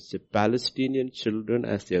nations, the Palestinian children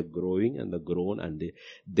as they are growing and they're grown and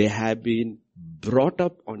they have been brought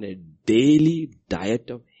up on a daily diet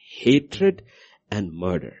of hatred and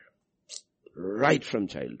murder. Right from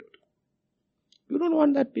childhood. You don't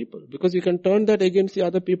want that people because you can turn that against the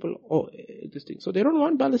other people. This thing. So they don't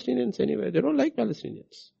want Palestinians anyway. They don't like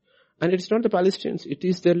Palestinians. And it's not the Palestinians, it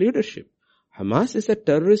is their leadership. Hamas is a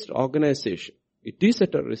terrorist organization. It is a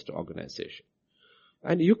terrorist organization.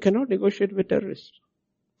 And you cannot negotiate with terrorists.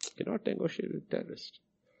 You cannot negotiate with terrorists.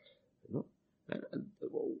 You know?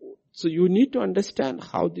 So you need to understand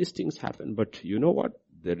how these things happen. But you know what?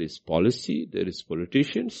 There is policy, there is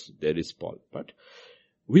politicians, there is but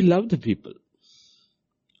we love the people.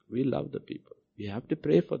 We love the people. We have to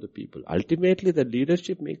pray for the people. Ultimately, the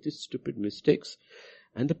leadership makes these stupid mistakes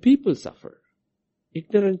and the people suffer.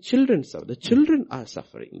 Ignorant children suffer. The children are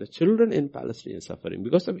suffering. The children in Palestine are suffering.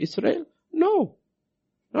 Because of Israel? No.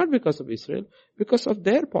 Not because of Israel. Because of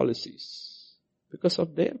their policies. Because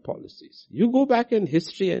of their policies. You go back in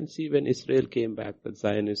history and see when Israel came back, the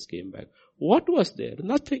Zionists came back. What was there?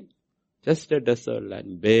 Nothing. Just a desert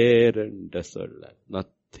land. Barren desert land.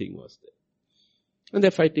 Nothing was there. And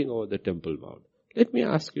they're fighting over the Temple Mount. Let me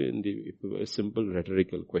ask you a simple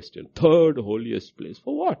rhetorical question. Third holiest place.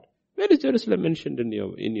 For what? Where is Jerusalem mentioned in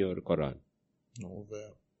your Quran?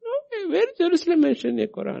 Nowhere. Okay, where is Jerusalem mentioned in your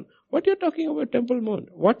Quran? What you're talking about Temple Mount?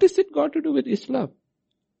 What is it got to do with Islam?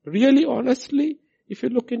 Really, honestly, if you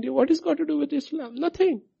look into what is got to do with Islam?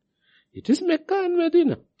 Nothing. It is Mecca and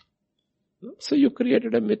Medina. So you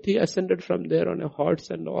created a myth, he ascended from there on a horse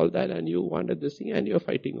and all that, and you wanted this thing and you're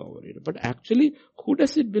fighting over it. But actually, who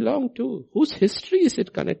does it belong to? Whose history is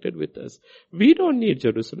it connected with us? We don't need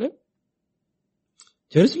Jerusalem.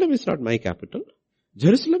 Jerusalem is not my capital.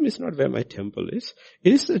 Jerusalem is not where my temple is.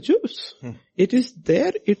 It is the Jews. It is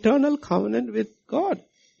their eternal covenant with God.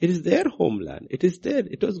 It is their homeland. It is there.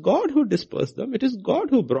 It was God who dispersed them. It is God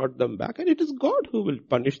who brought them back. And it is God who will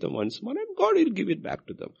punish them once more. And God will give it back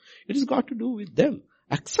to them. It has got to do with them.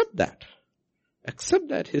 Accept that. Accept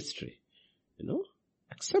that history.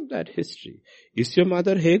 Accept that history. Is your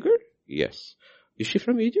mother Hagar? Yes. Is she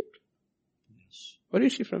from Egypt? Yes. Or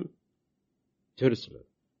is she from Jerusalem?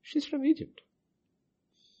 She's from Egypt.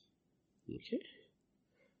 Okay.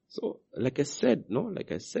 So, like I said,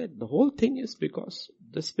 the whole thing is because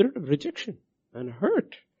the spirit of rejection and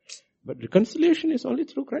hurt. But reconciliation is only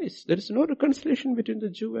through Christ. There is no reconciliation between the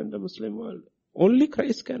Jew and the Muslim world. Only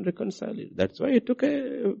Christ can reconcile it. That's why it took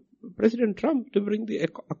President Trump to bring the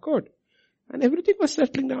accord. And everything was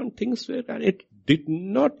settling down, things were, and it did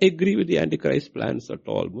not agree with the Antichrist plans at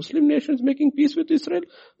all. Muslim nations making peace with Israel,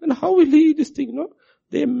 then how will he this thing,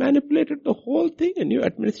 They manipulated the whole thing. A new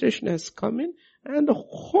administration has come in and the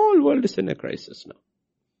whole world is in a crisis now.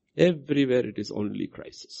 Everywhere it is only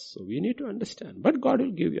crisis. So we need to understand. But God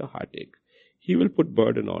will give you a heartache. He will put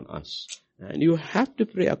burden on us. And you have to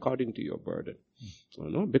pray according to your burden.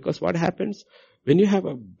 Because what happens when you have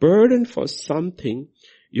a burden for something,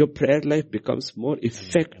 your prayer life becomes more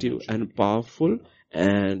effective and powerful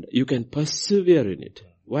and you can persevere in it.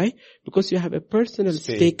 Why? Because you have a personal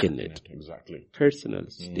stake in it. Exactly. Personal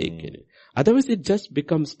stake in it. Otherwise it just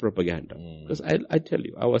becomes propaganda. Because I tell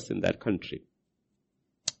you, I was in that country.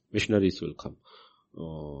 Missionaries will come.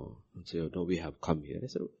 And say, no, we have come here. I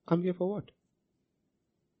said, come here for what?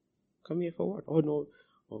 Come here for what? Oh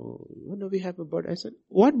no, we have a burden. I said,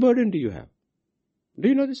 what burden do you have? Do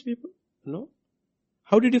you know these people? No.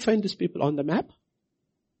 How did you find these people? On the map?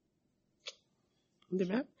 On the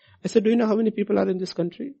map? I said, do you know how many people are in this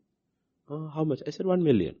country? How much? I said, 1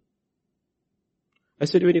 million. I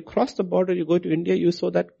said, when you cross the border, you go to India, you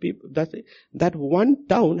saw that that one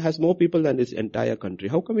town has more people than this entire country.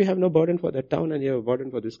 How come you have no burden for that town and you have a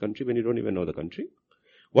burden for this country when you don't even know the country?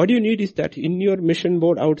 What you need is that in your mission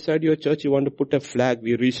board outside your church, you want to put a flag,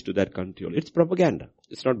 we reach to that country. It's propaganda.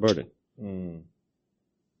 It's not burden.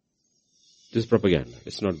 This is propaganda.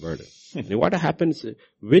 It's not burden. And what happens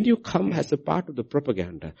when you come as a part of the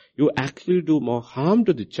propaganda, you actually do more harm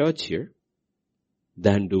to the church here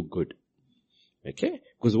than do good. Okay?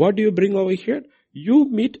 Because what do you bring over here? You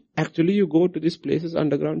go to these places,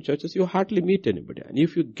 underground churches, you hardly meet anybody. And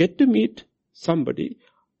if you get to meet somebody,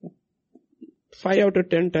 5 out of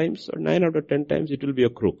 10 times or 9 out of 10 times, it will be a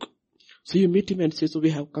crook. So you meet him and say, so we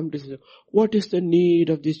have come to say, what is the need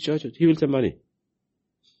of these churches? He will say money.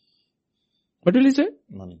 What will he say?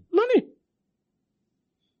 Money.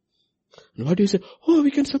 And what do you say? Oh,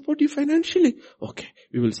 we can support you financially. Okay,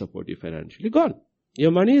 we will support you financially. Gone.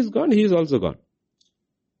 Your money is gone, he is also gone.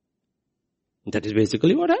 That is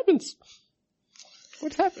basically what happens.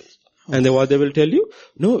 What happens? And then what they will tell you?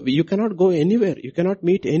 No, you cannot go anywhere. You cannot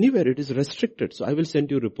meet anywhere. It is restricted. So I will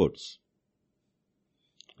send you reports.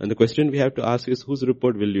 And the question we have to ask is, whose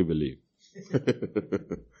report will you believe?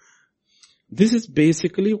 This is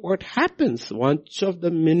basically what happens. Much of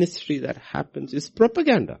the ministry that happens is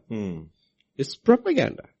propaganda. It's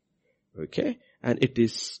propaganda. Okay? And it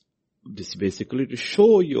is this basically to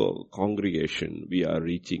show your congregation we are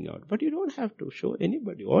reaching out. But you don't have to show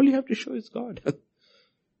anybody. All you have to show is God.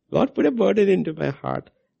 God put a burden into my heart.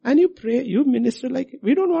 And you pray, you minister like,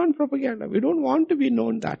 we don't want propaganda. We don't want to be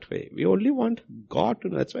known that way. We only want God to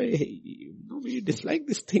know. That's why we dislike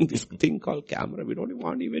this thing called camera. We don't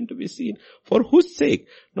want even to be seen. For whose sake?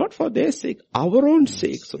 Not for their sake, our own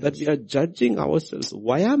sake, so that we are judging ourselves.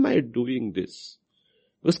 Why am I doing this?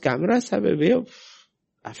 Because cameras have a way of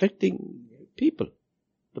affecting people.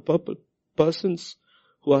 The persons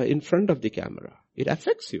who are in front of the camera. It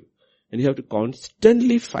affects you. And you have to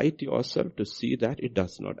constantly fight yourself to see that it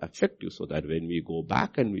does not affect you, so that when we go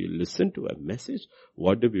back and we listen to a message,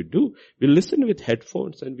 what do? We listen with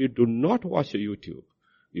headphones and we do not watch a YouTube.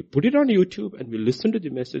 We put it on YouTube and we listen to the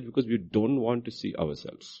message because we don't want to see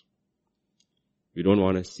ourselves. We don't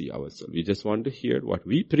want to see ourselves. We just want to hear what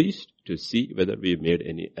we preached to see whether we made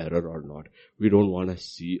any error or not. We don't want to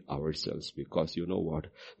see ourselves because you know what?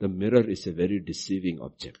 The mirror is a very deceiving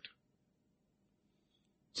object.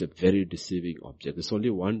 It's a very deceiving object. There's only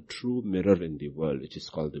one true mirror in the world, which is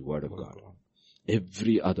called the Word of God.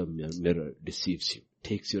 Every other mirror deceives you,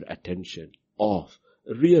 takes your attention off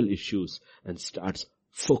real issues and starts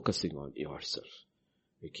focusing on yourself.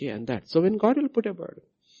 Okay, and that. So when God will put a burden,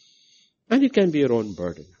 and it can be your own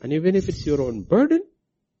burden, and even if it's your own burden,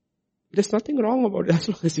 there's nothing wrong about it as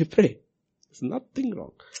long as you pray. There's nothing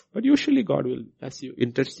wrong. But usually God will, as you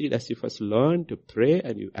intercede, as you first learn to pray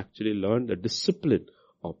and you actually learn the discipline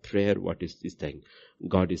of prayer, what is this thing?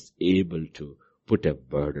 God is able to put a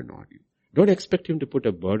burden on you. Don't expect Him to put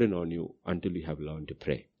a burden on you until you have learned to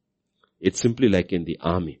pray. It's simply like in the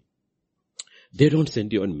army. They don't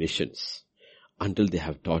send you on missions until they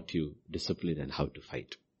have taught you discipline and how to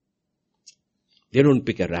fight. They don't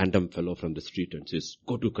pick a random fellow from the street and says,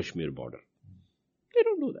 go to Kashmir border. They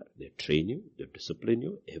don't do that. They train you, they discipline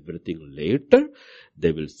you, everything later.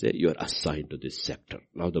 They will say, you are assigned to this sector.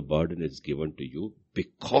 Now the burden is given to you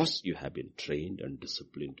because you have been trained and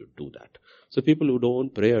disciplined to do that. So people who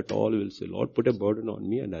don't pray at all will say, Lord, put a burden on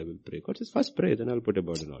me and I will pray. God says, first pray, then I'll put a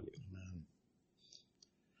burden on you. Amen.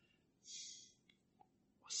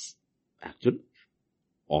 Actual,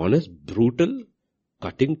 honest, brutal,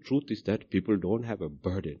 cutting truth is that people don't have a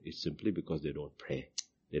burden. It's simply because they don't pray.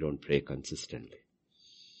 They don't pray consistently.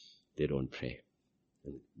 They don't pray.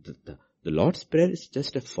 And the Lord's Prayer is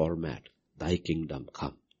just a format. Thy kingdom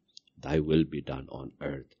come. Thy will be done on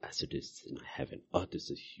earth as it is in heaven. Earth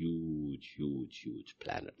is a huge, huge, huge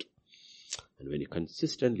planet. And when you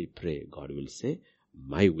consistently pray, God will say,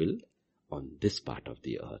 my will on this part of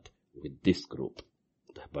the earth with this group.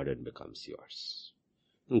 The burden becomes yours.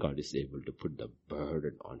 And God is able to put the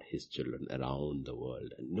burden on His children around the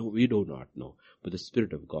world. And no, we do not know. But the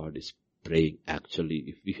Spirit of God is praying.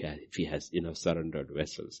 Actually, if He has enough surrendered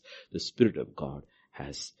vessels, the Spirit of God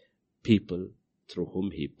has people through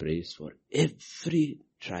whom He prays for every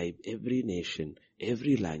tribe, every nation,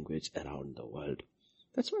 every language around the world.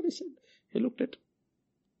 That's what He said. He looked at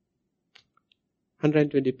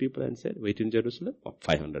 120 people and said, wait in Jerusalem, or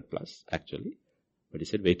 500 plus actually. But He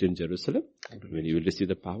said, wait in Jerusalem, when you will receive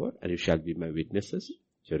the power, and you shall be my witnesses,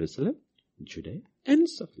 Jerusalem, Judea,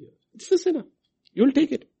 ends of the earth. This is enough. You will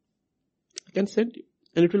take it. I can send you.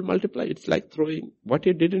 And it will multiply. It's like throwing, what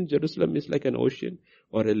He did in Jerusalem is like an ocean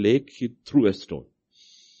or a lake. He threw a stone.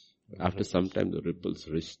 After some time, the ripples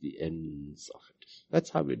reach the ends of it. That's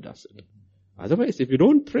how He does it. Otherwise, if you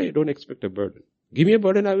don't pray, don't expect a burden. Give me a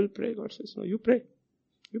burden, I will pray. God says, no, you pray.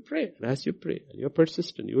 You pray. And as you pray, and you're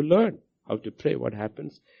persistent, you learn how to pray. What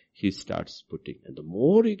happens? He starts putting. And the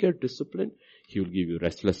more you get disciplined, He will give you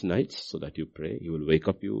restless nights so that you pray. He will wake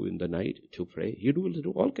up you in the night to pray. He will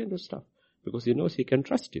do all kinds of stuff because He knows He can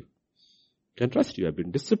trust you. He can trust you. You have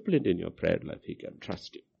been disciplined in your prayer life. He can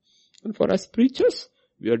trust you. And for us preachers,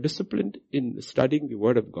 we are disciplined in studying the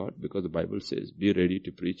Word of God because the Bible says, be ready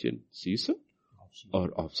to preach in season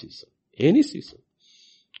or off season. Any season.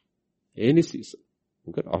 Any season.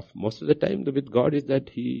 Okay, most of the time with God is that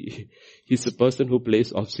He's a person who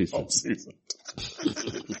plays off season.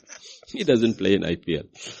 He doesn't play in IPL.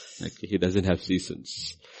 Okay, He doesn't have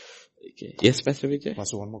seasons. Okay. Yes, Pastor Vijay?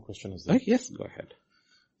 Pastor, one more question is there. Okay, yes, go ahead.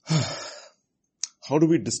 How do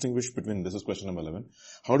we distinguish between, this is question number 11,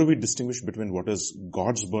 how do we distinguish between what is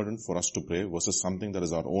God's burden for us to pray versus something that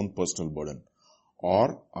is our own personal burden?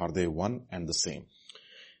 Or are they one and the same?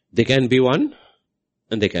 They can be one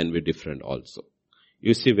and they can be different also.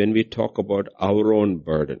 You see, when we talk about our own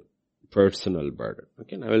burden, personal burden,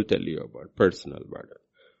 okay, I will tell you about personal burden.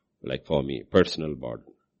 Like for me, personal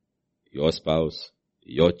burden. Your spouse,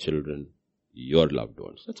 your children, your loved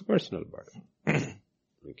ones. That's a personal burden.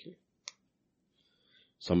 Okay.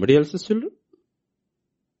 Somebody else's children?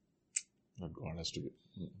 Not God has to give.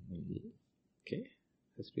 Okay.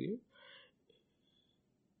 Has to give.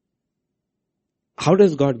 How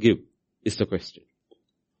does God give? Is the question.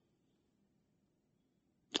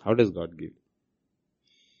 How does God give?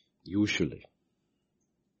 Usually.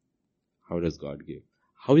 How does God give?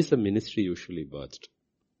 How is the ministry usually birthed?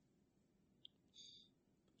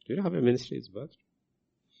 Do you know how a ministry is birthed?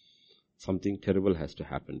 Something terrible has to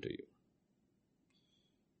happen to you.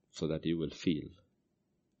 So that you will feel,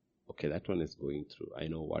 okay, that one is going through. I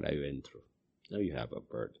know what I went through. Now you have a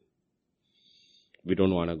burden. We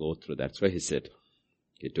don't want to go through. That's why he said,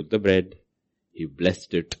 he took the bread, he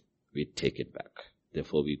blessed it, we take it back.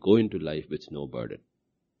 Therefore we go into life with no burden.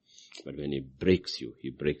 But when he breaks you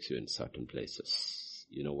in certain places.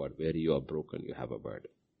 You know what? Where you are broken, you have a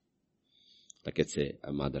burden. Like I say,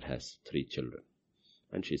 a mother has 3 children.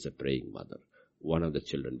 And she's a praying mother. One of the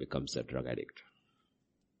children becomes a drug addict.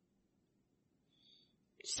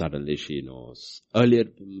 Suddenly she knows. Earlier,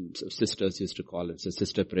 sisters used to call and say,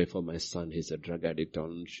 sister, pray for my son. He's a drug addict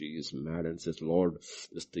and she is mad and says, Lord,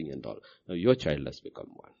 this thing and all. Now your child has become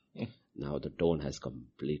one. Now the tone has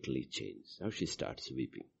completely changed. Now she starts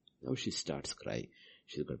weeping. Now she starts crying.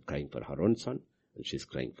 She's crying for her own son and she's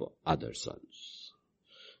crying for other sons.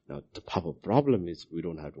 Now the problem is we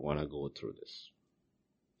don't have to want to go through this.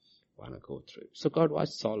 So God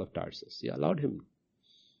watched Saul of Tarsus. He allowed him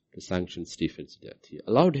to sanction Stephen's death. He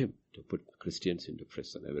allowed him to put Christians into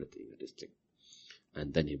prison, everything, this thing.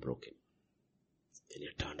 And then he broke him. Then he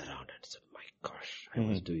turned around and said, my gosh, I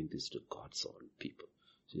was doing this to God's own people.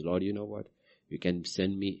 So Lord, you know what? You can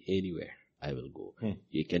send me anywhere. I will go.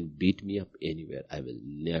 You can beat me up anywhere. I will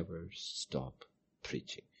never stop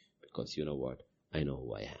preaching. Because you know what? I know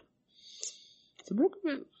who I am. It's a broken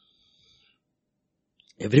man.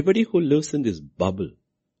 Everybody who lives in this bubble,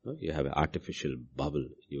 you have an artificial bubble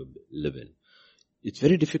you live in. It's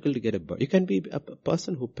very difficult to get a burden. You can be a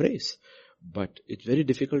person who prays, but it's very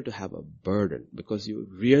difficult to have a burden because you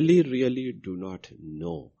really, really do not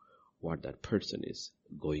know what that person is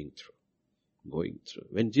going through.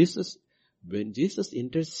 When Jesus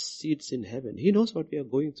intercedes in heaven, he knows what we are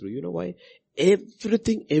going through. You know why?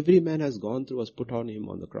 Everything every man has gone through was put on him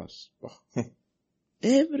on the cross.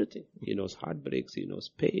 Everything. He knows heartbreaks, he knows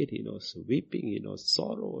pain, he knows weeping, he knows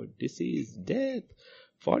sorrow, disease, death,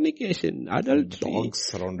 fornication, adultery.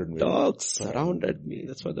 Dogs surrounded me.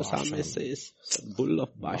 That's what the psalmist says. Bull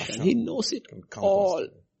of Bashan. He knows it all.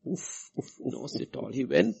 Knows it all. He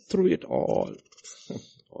went through it all.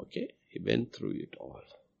 Okay? He went through it all.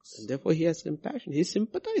 And therefore he has compassion. He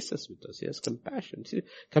sympathizes with us. He has compassion. See,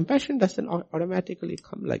 compassion doesn't automatically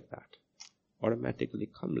come like that.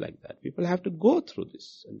 People have to go through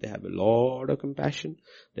this. And they have a lot of compassion.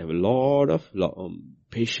 They have a lot of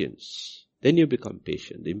patience. Then you become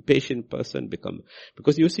patient. The impatient person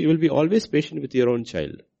because you see, you will be always patient with your own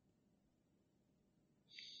child.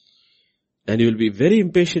 And you will be very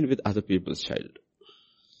impatient with other people's child.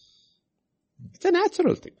 It's a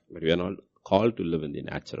natural thing. But we are not called to live in the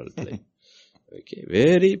natural plane. Okay,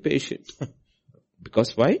 very patient.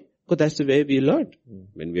 Because why? Because that's the way we learned.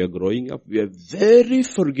 When we are growing up, we are very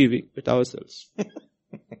forgiving with ourselves.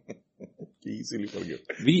 Easily forgive.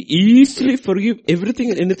 We easily forgive everything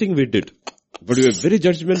and anything we did. But we are very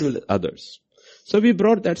judgmental with others. So we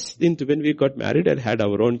brought that into when we got married and had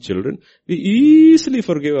our own children. We easily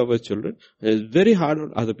forgive our children. And it's very hard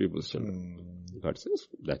on other people's children. God says,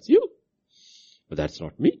 that's you. But that's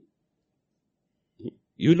not me.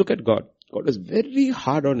 You look at God. God was very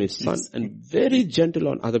hard on his son and very gentle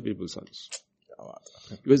on other people's sons.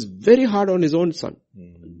 He was very hard on his own son.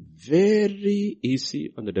 And very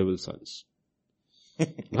easy on the devil's sons.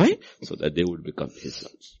 Why? So that they would become his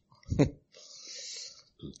sons.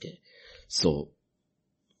 Okay. So,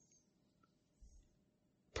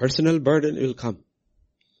 personal burden will come.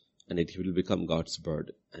 And it will become God's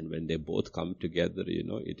burden. And when they both come together,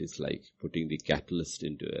 it is like putting the catalyst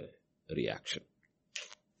into a reaction.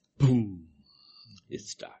 Boom. It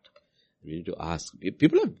starts. We need to ask.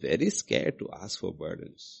 People are very scared to ask for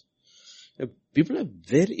burdens. People are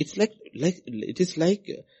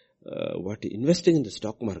investing in the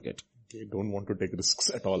stock market. They don't want to take risks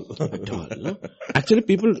at all. No? Actually,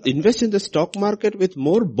 people invest in the stock market with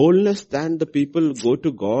more boldness than the people go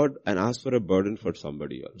to God and ask for a burden for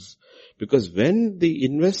somebody else. Because when the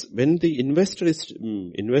investor is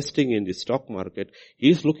investing in the stock market, he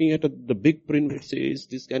is looking at the big print which says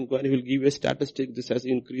this can go and he will give you a statistic, this has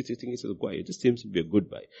increased, he says, it just seems to be a good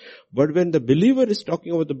buy. But when the believer is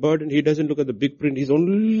talking about the burden, he doesn't look at the big print, he's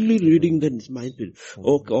only reading the mind.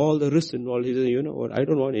 Okay, all the risks involved. He says, I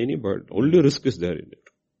don't want any burden. Only risk is there in it.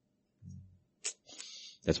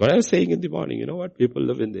 That's what I was saying in the morning. You know what? People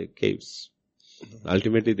live in their caves.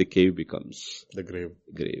 Ultimately, the cave becomes the grave.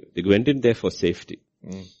 They went in there for safety.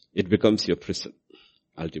 It becomes your prison.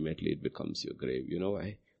 Ultimately, it becomes your grave. You know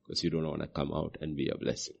why? Because you don't want to come out and be a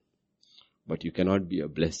blessing. But you cannot be a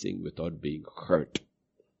blessing without being hurt.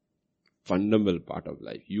 Fundamental part of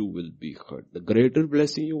life. You will be hurt. The greater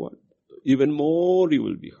blessing you want, even more you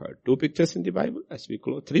will be hurt. 2 pictures in the Bible, as we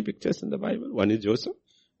close, 3 pictures in the Bible. One is Joseph,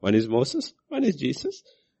 one is Moses, one is Jesus,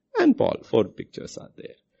 and Paul. 4 pictures are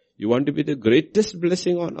there. You want to be the greatest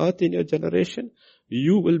blessing on earth in your generation?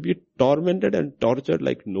 You will be tormented and tortured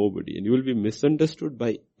like nobody, and you will be misunderstood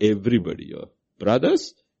by everybody. Your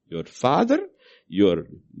brothers, your father, your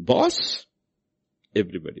boss,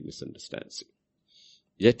 everybody misunderstands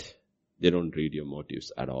you. Yet, they don't read your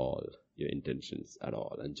motives at all, your intentions at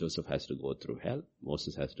all. And Joseph has to go through hell.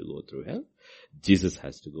 Moses has to go through hell. Jesus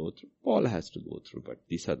has to go through. Paul has to go through. But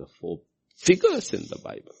these are the 4 figures in the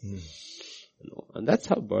Bible. And that's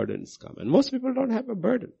how burdens come. And most people don't have a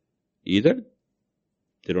burden. Either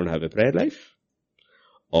they don't have a prayer life,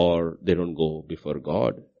 or they don't go before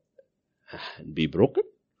God and be broken,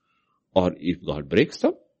 or if God breaks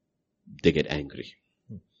them, they get angry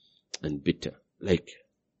and bitter. Like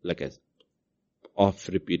a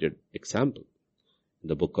oft-repeated example. In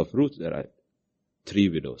the book of Ruth, there are 3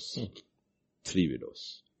 widows. 3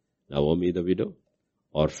 widows. Naomi the widow,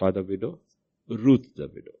 Orpha the widow, Ruth the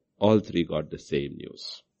widow. All 3 got the same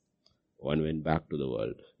news. One went back to the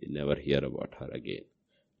world. You never hear about her again.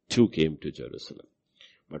 2 came to Jerusalem.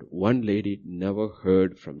 But one lady never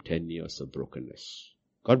heard from 10 years of brokenness.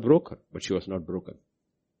 God broke her, but she was not broken.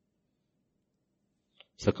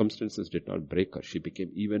 Circumstances did not break her. She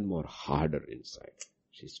became even more harder inside.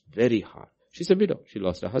 She's very hard. She's a widow. She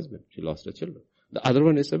lost her husband. She lost her children. The other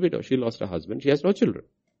one is a widow. She lost her husband. She has no children.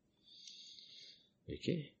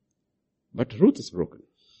 Okay. But Ruth is broken.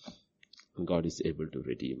 And God is able to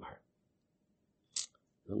redeem her.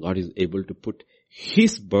 And God is able to put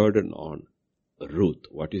His burden on Ruth.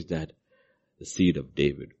 What is that? The seed of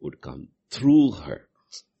David would come through her.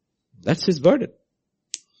 That's His burden.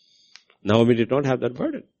 Naomi did not have that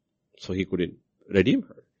burden. So He couldn't redeem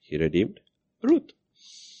her. He redeemed Ruth.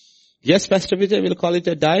 Yes, Pastor Vijay, we'll call it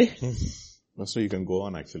a die. Pastor, you can go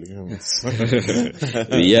on actually.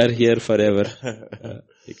 We are here forever.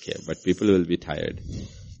 Okay, but people will be tired.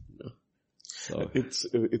 So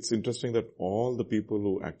it's interesting that all the people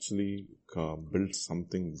who actually built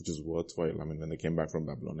something which is worthwhile, I mean, when they came back from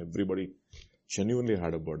Babylon, everybody genuinely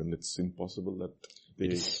had a burden. It's impossible that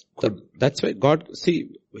they could. That's why God,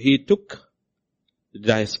 He took the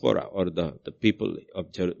diaspora or the people of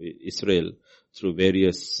Israel through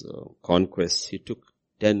various conquests. He took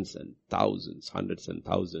tens and thousands, hundreds and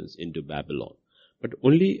thousands into Babylon. But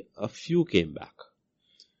only a few came back.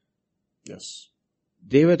 Yes.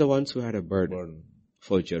 They were the ones who had a burden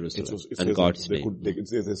for Jerusalem and God's name. It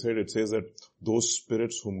says that those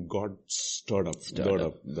spirits whom God stirred up,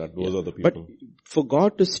 that those are the people. But for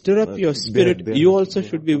God to stir up your spirit, you also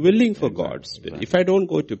should be willing for God's spirit. Exactly. If I don't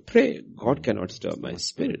go to pray, God cannot stir my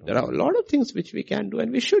spirit. There are a lot of things which we can do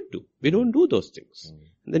and we should do. We don't do those things.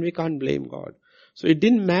 And then we can't blame God. So it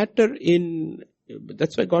didn't matter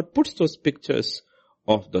that's why God puts those pictures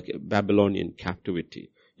of the Babylonian captivity.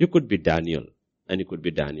 You could be Daniel. And you could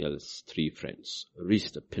be Daniel's 3 friends,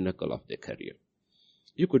 reach the pinnacle of their career.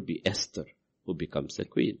 You could be Esther, who becomes a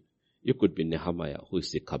queen. You could be Nehemiah, who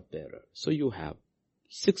is the cupbearer. So you have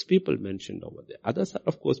 6 people mentioned over there. Others are,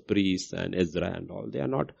 of course, priests and Ezra and all. They are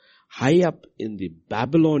not high up in the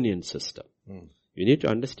Babylonian system. You need to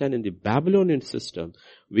understand, in the Babylonian system,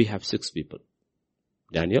 we have 6 people.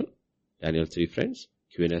 Daniel's 3 friends,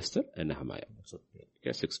 Queen Esther, and Nehemiah.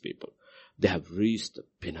 Okay, 6 people. They have reached the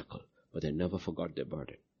pinnacle. But they never forgot their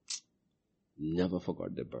burden. Never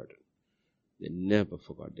forgot their burden. They never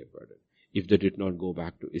forgot their burden. If they did not go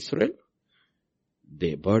back to Israel,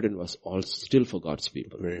 their burden was all still for God's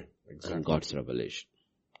people. Pray. Exactly. And God's revelation.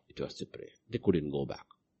 It was to pray. They couldn't go back.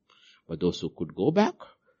 But those who could go back,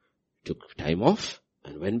 took time off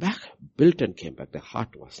and went back, built and came back. The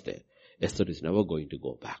heart was there. Esther is never going to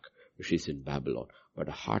go back. She's in Babylon. But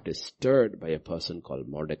her heart is stirred by a person called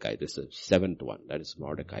Mordecai. This is the 7th one. That is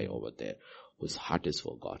Mordecai over there, whose heart is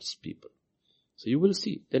for God's people. So you will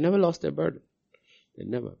see, they never lost their burden. They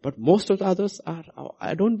never. But most of the others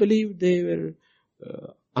I don't believe they were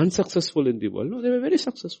unsuccessful in the world. No, they were very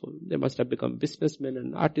successful. They must have become businessmen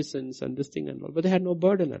and artisans and this thing and all. But they had no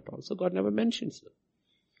burden at all. So God never mentions them.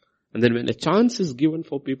 And then when a chance is given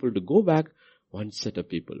for people to go back, one set of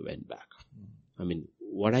people went back. I mean,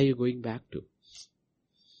 what are you going back to?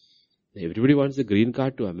 Everybody wants a green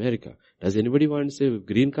card to America. Does anybody want a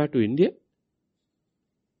green card to India?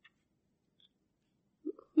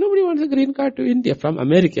 Nobody wants a green card to India. From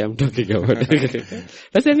America I'm talking about.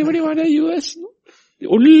 Does anybody want a US? No. The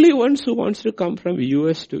only ones who wants to come from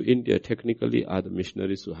US to India technically are the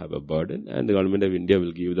missionaries who have a burden, and the government of India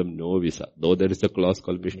will give them no visa. Though there is a clause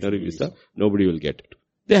called missionary visa, nobody will get it.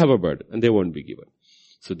 They have a burden and they won't be given.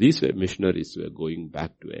 So these were missionaries who were going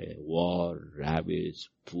back to a war, ravaged,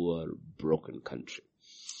 poor, broken country.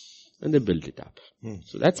 And they built it up.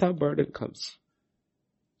 So that's how burden comes.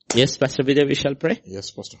 Yes, Pastor Vijay, we shall pray.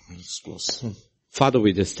 Yes, Pastor. It's close. Father,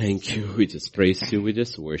 we just thank you. We just praise you. We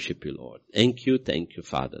just worship you, Lord. Thank you,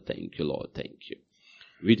 Father. Thank you, Lord. Thank you.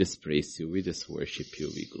 We just praise you. We just worship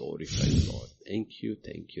you. We glorify you, Lord. Thank you,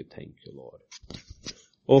 Lord.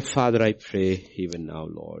 Oh, Father, I pray even now,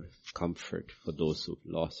 Lord, comfort for those who've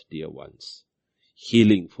lost dear ones.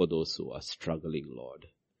 Healing for those who are struggling, Lord.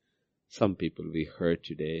 Some people we heard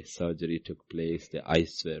today, surgery took place, the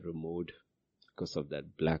eyes were removed because of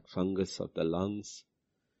that black fungus of the lungs.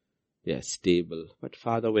 They are stable. But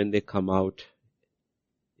Father, when they come out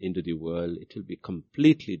into the world, it will be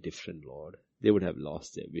completely different, Lord. They would have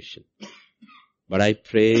lost their vision. But I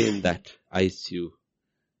pray in that ICU,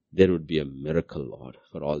 there would be a miracle, Lord,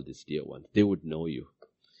 for all these dear ones. They would know you.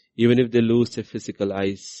 Even if they lose their physical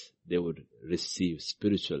eyes, they would receive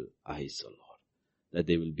spiritual eyes, O Lord, that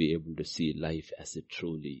they will be able to see life as it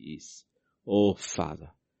truly is. Oh, Father,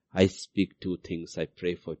 I speak two things. I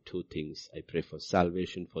pray for two things. I pray for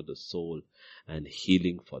salvation for the soul and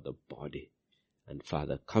healing for the body. And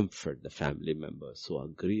Father, comfort the family members who are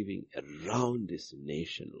grieving around this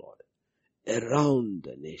nation, Lord. Around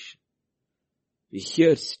the nation. We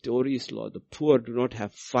hear stories, Lord. The poor do not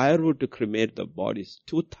have firewood to cremate the bodies.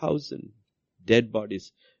 2,000 dead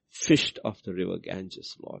bodies fished off the river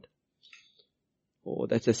Ganges, Lord. Oh,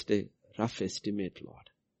 that's just a rough estimate, Lord.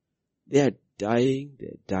 They are dying.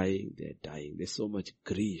 There's so much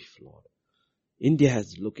grief, Lord. India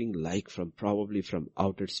is looking like probably from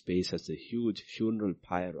outer space as a huge funeral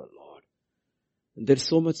pyre, Lord. And there's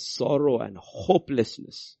so much sorrow and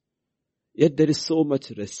hopelessness. Yet there is so much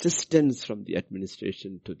resistance from the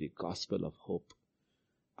administration to the gospel of hope.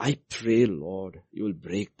 I pray, Lord, you will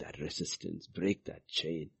break that resistance, break that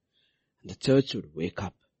chain. And the church would wake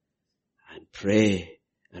up and pray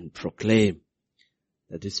and proclaim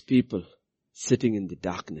that these people sitting in the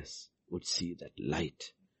darkness would see that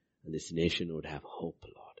light. And this nation would have hope,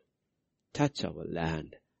 Lord. Touch our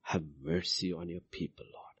land. Have mercy on your people,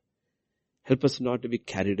 Lord. Help us not to be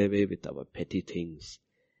carried away with our petty things.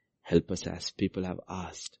 Help us as people have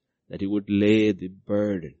asked that you would lay the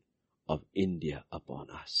burden of India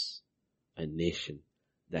upon us. A nation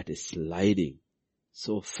that is sliding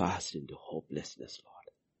so fast into hopelessness, Lord.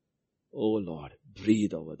 Oh Lord,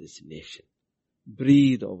 breathe over this nation.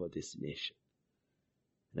 Breathe over this nation.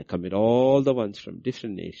 And I commit all the ones from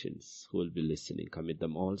different nations who will be listening. Commit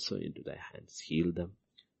them also into thy hands. Heal them.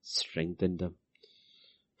 Strengthen them.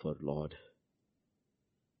 For Lord,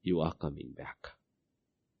 you are coming back.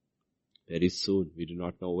 Very soon. We do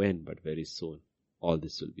not know when, but very soon. All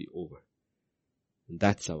this will be over. And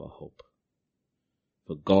that's our hope.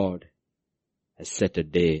 For God has set a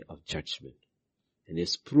day of judgment. And He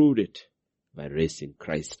has proved it by raising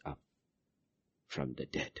Christ up from the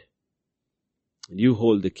dead. And you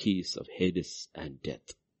hold the keys of Hades and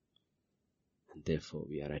death. And therefore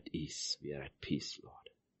we are at ease. We are at peace, Lord.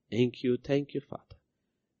 Thank you, Father.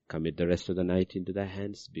 Commit the rest of the night into thy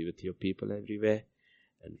hands. Be with your people everywhere.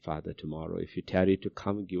 And Father, tomorrow, if you tarry to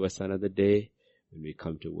come, give us another day when we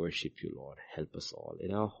come to worship you, Lord. Help us all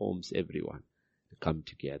in our homes, everyone, to come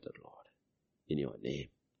together, Lord, in your name.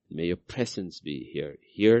 May your presence be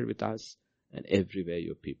here with us and everywhere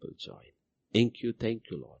your people join. Thank you,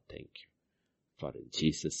 Lord. Thank you. For in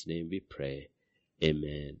Jesus' name we pray.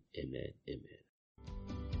 Amen, amen, amen.